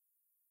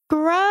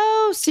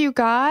 Gross, you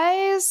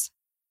guys.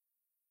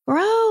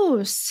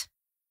 Gross.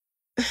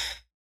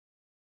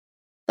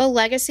 The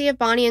legacy of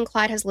Bonnie and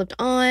Clyde has lived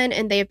on,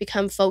 and they have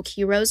become folk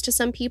heroes to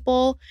some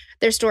people.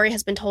 Their story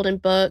has been told in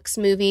books,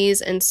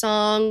 movies, and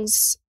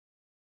songs.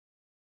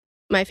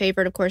 My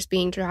favorite, of course,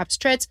 being Travis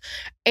Tritt's.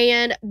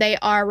 And they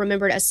are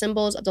remembered as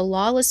symbols of the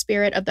lawless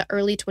spirit of the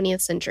early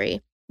 20th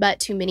century. But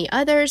to many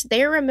others,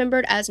 they are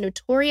remembered as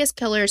notorious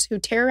killers who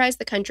terrorized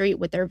the country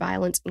with their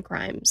violence and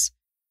crimes.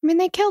 I mean,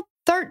 they killed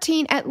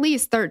at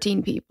least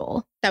 13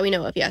 people. That we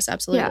know of, yes,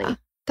 absolutely. Yeah,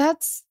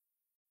 that's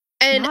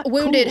and not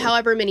wounded cool.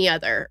 however many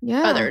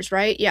others,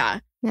 right?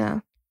 Yeah. Yeah.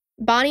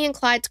 Bonnie and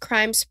Clyde's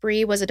crime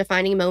spree was a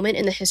defining moment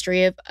in the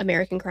history of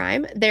American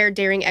crime. Their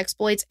daring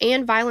exploits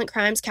and violent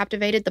crimes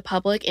captivated the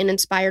public and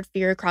inspired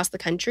fear across the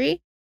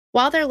country.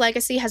 While their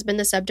legacy has been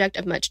the subject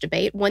of much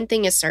debate, one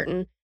thing is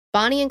certain.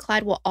 Bonnie and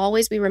Clyde will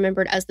always be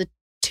remembered as the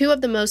two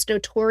of the most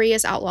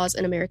notorious outlaws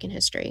in American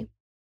history.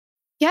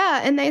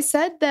 Yeah, and they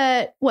said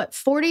that,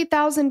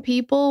 40,000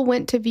 people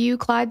went to view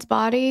Clyde's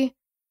body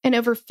and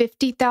over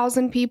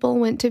 50,000 people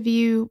went to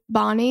view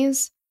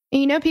Bonnie's.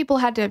 And people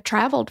had to have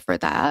traveled for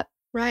that.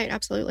 Right,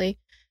 absolutely.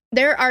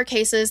 There are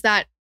cases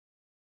that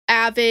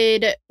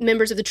avid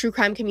members of the true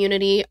crime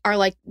community are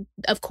like,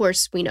 of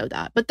course we know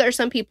that. But there are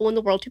some people in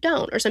the world who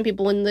don't, or some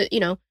people in the,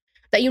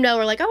 that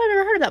are like, oh, I've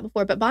never heard of that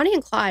before. But Bonnie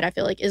and Clyde, I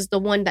feel like, is the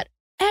one that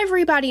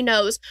everybody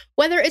knows,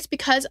 whether it's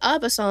because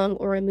of a song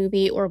or a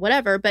movie or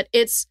whatever. But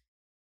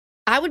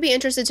I would be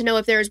interested to know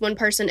if there is one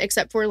person,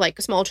 except for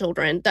like small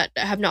children that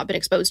have not been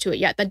exposed to it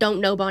yet, that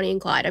don't know Bonnie and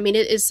Clyde. I mean,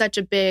 it is such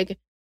a big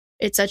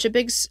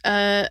case,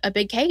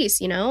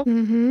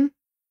 Mm-hmm.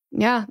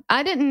 Yeah.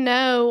 I didn't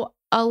know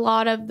a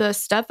lot of the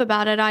stuff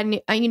about it.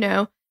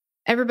 I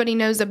everybody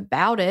knows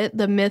about it,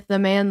 the myth, the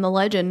man, the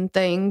legend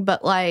thing,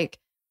 but like,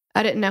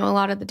 I didn't know a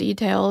lot of the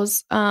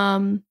details.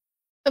 Of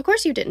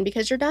course you didn't,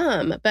 because you're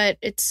dumb, but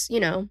it's,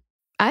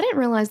 I didn't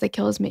realize they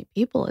kill as many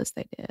people as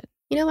they did.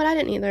 You know what? I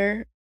didn't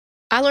either.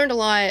 I learned a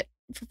lot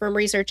from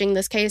researching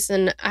this case,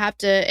 and I have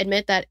to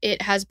admit that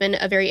it has been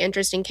a very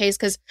interesting case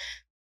because,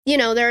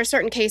 there are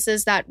certain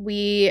cases that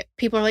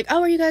people are like,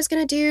 oh, are you guys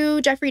going to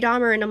do Jeffrey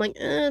Dahmer? And I'm like,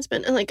 it's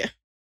been like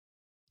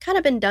kind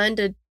of been done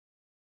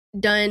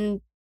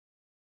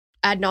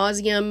ad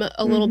nauseum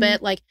a little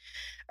bit, like,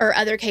 or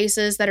other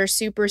cases that are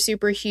super,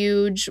 super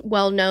huge,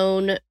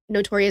 well-known,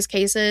 notorious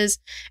cases.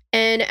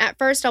 And at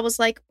first I was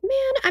like,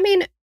 man, I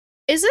mean,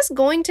 is this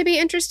going to be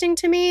interesting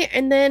to me?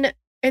 And then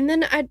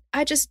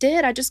I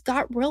just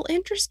got real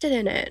interested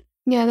in it.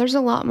 Yeah, there's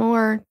a lot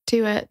more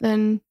to it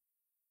than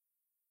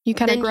you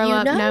kind of grow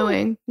up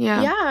knowing.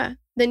 Yeah. Yeah.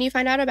 Then you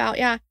find out about.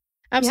 Yeah,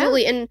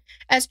 absolutely. Yeah.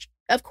 And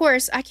of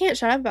course, I can't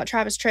shut up about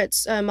Travis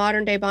Tritt's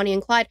modern day Bonnie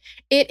and Clyde.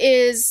 It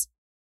is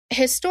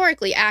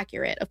historically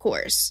accurate, of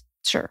course.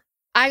 Sure.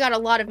 I got a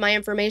lot of my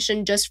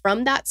information just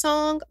from that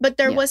song, but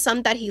there was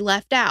some that he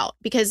left out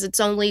because it's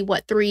only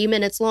 3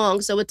 minutes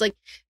long. So it's like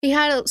he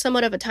had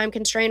somewhat of a time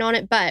constraint on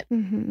it, but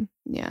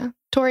yeah.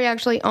 Tori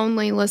actually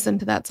only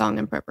listened to that song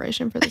in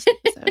preparation for this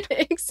episode.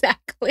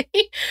 Exactly.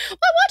 Well,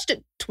 I watched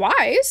it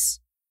twice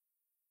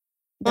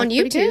on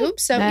YouTube.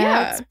 So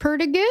that's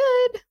pretty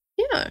good.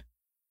 Yeah.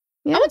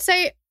 I would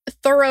say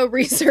thorough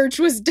research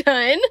was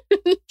done.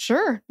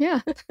 Sure.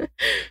 Yeah.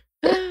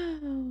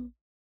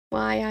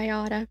 Why I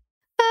oughta.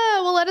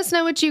 Well, let us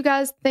know what you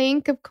guys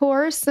think, of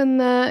course, in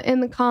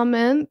the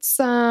comments.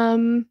 Let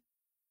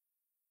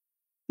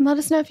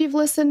us know if you've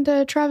listened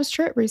to Travis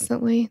Tritt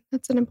recently.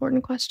 That's an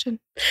important question.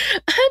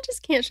 I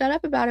just can't shut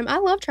up about him. I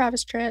love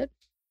Travis Tritt.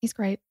 He's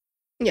great.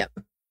 Yep.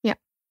 Yeah.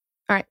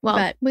 All right.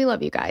 Well, we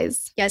love you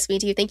guys. Yes, we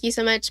do. Thank you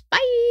so much.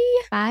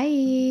 Bye.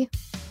 Bye.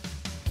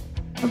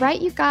 All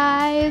right, you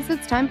guys.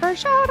 It's time for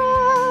shout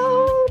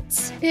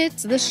outs.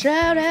 It's the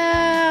shout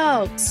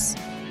outs.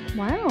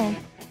 Wow.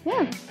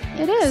 Yeah,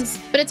 it is.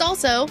 But it's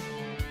also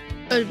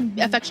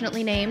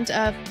affectionately named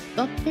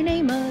Fuck Your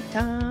Name Up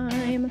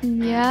Time.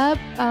 Yep.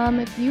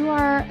 If you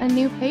are a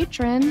new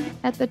patron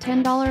at the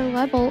 $10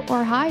 level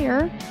or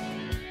higher,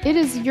 it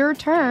is your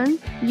turn.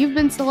 You've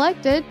been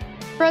selected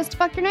for us to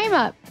fuck your name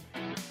up.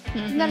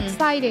 Isn't that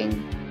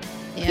exciting?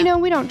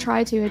 We don't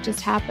try to, it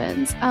just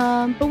happens.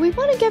 But we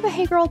want to give a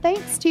Hey Girl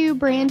thanks to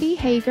Brandy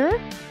Hager,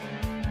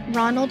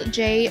 Ronald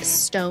J.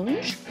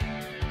 Stonge,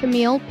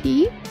 Camille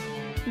P.,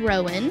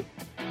 Rowan,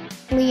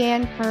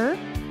 Leanne Kerr,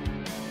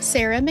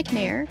 Sarah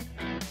McNair,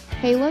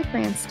 Kayla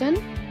Cranston,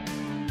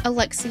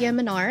 Alexia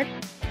Menard,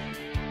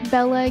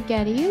 Bella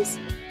Geddes,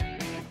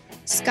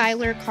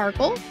 Skylar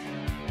Cargill,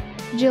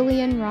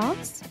 Jillian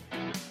Ross,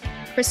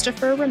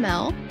 Christopher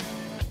Ramel,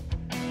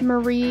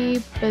 Marie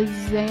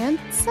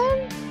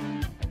Bezanson,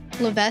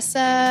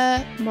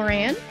 Lavessa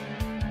Moran,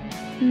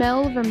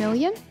 Mel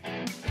Vermillion,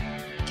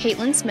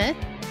 Caitlin Smith,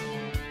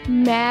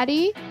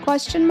 Maddie, ?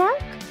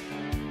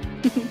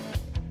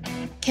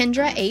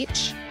 Kendra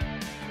H.,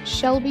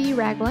 Shelby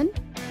Ragland,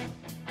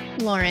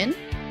 Lauren,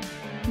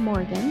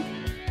 Morgan,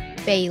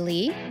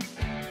 Bailey.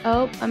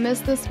 Oh, I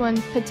missed this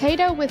one.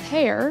 Potato with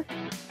hair.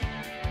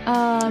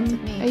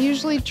 I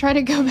usually try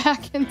to go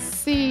back and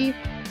see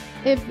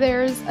if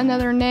there's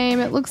another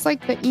name. It looks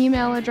like the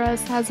email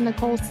address has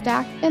Nicole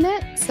Stack in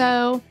it.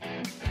 So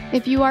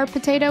if you are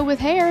Potato with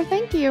hair,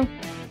 thank you.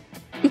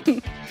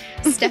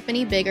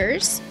 Stephanie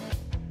Biggers,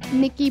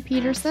 Nikki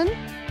Peterson,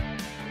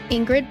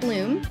 Ingrid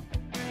Bloom,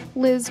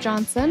 Liz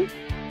Johnson,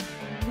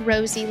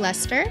 Rosie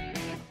Lester,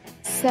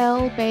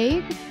 Sel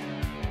Babe,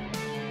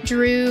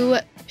 Drew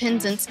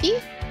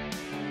Penzinski,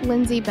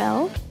 Lindsay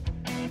Bell,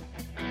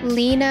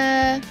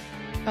 Lena,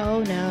 oh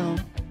no.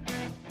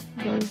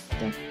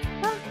 Vozdecka?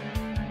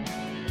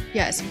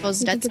 Yes, I think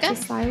it's a Vozdecka,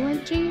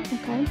 silent G.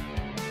 Okay.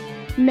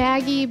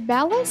 Maggie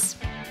Ballas.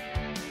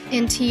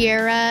 and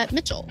Tiara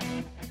Mitchell.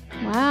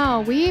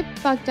 Wow, we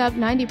fucked up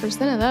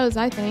 90% of those,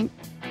 I think.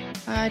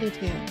 I do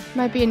too.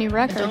 Might be a new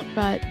record,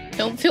 but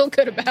Don't feel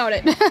good about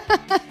it.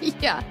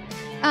 yeah.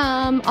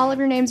 All of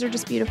your names are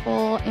just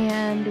beautiful,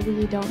 and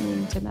we don't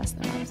mean to mess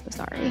them up, so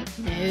sorry.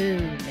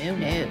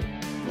 No.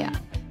 Yeah.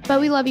 But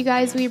we love you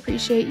guys. We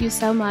appreciate you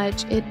so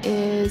much. It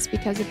is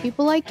because of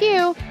people like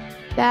you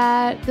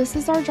that this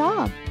is our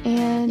job,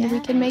 and we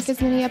can make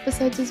as many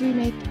episodes as we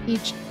make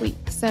each week.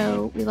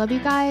 So we love you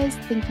guys.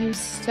 Thank you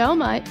so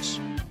much.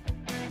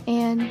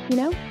 And,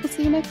 we'll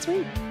see you next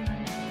week.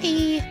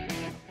 Hey.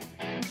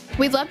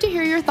 We'd love to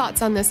hear your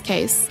thoughts on this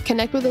case.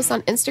 Connect with us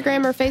on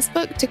Instagram or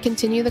Facebook to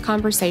continue the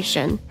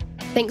conversation.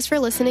 Thanks for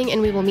listening, and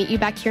we will meet you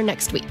back here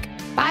next week.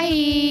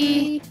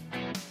 Bye!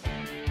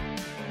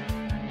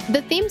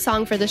 The theme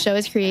song for the show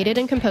is created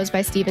and composed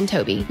by Stephen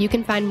Toby. You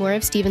can find more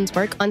of Stephen's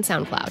work on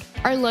SoundCloud.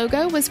 Our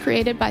logo was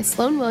created by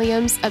Sloan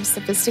Williams of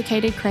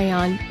Sophisticated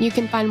Crayon. You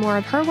can find more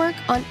of her work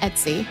on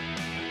Etsy.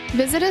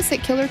 Visit us at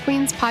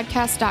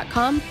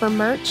killerqueenspodcast.com for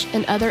merch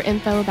and other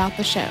info about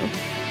the show.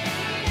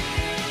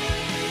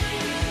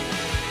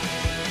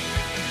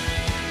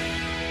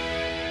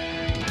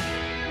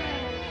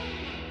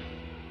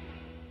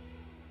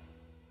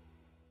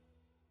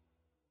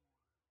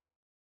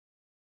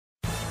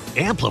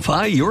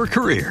 Amplify your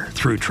career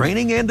through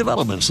training and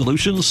development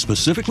solutions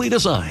specifically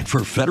designed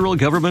for federal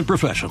government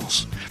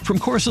professionals. From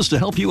courses to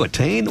help you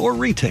attain or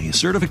retain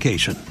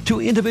certification,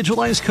 to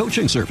individualized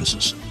coaching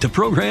services, to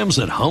programs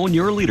that hone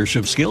your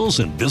leadership skills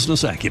and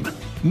business acumen,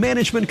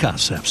 Management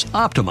Concepts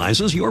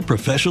optimizes your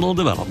professional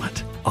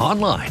development.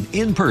 Online,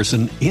 in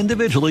person,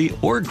 individually,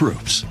 or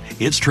groups,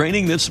 it's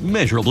training that's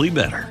measurably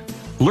better.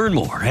 Learn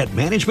more at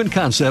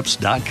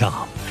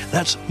managementconcepts.com.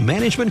 That's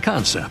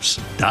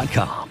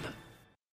managementconcepts.com.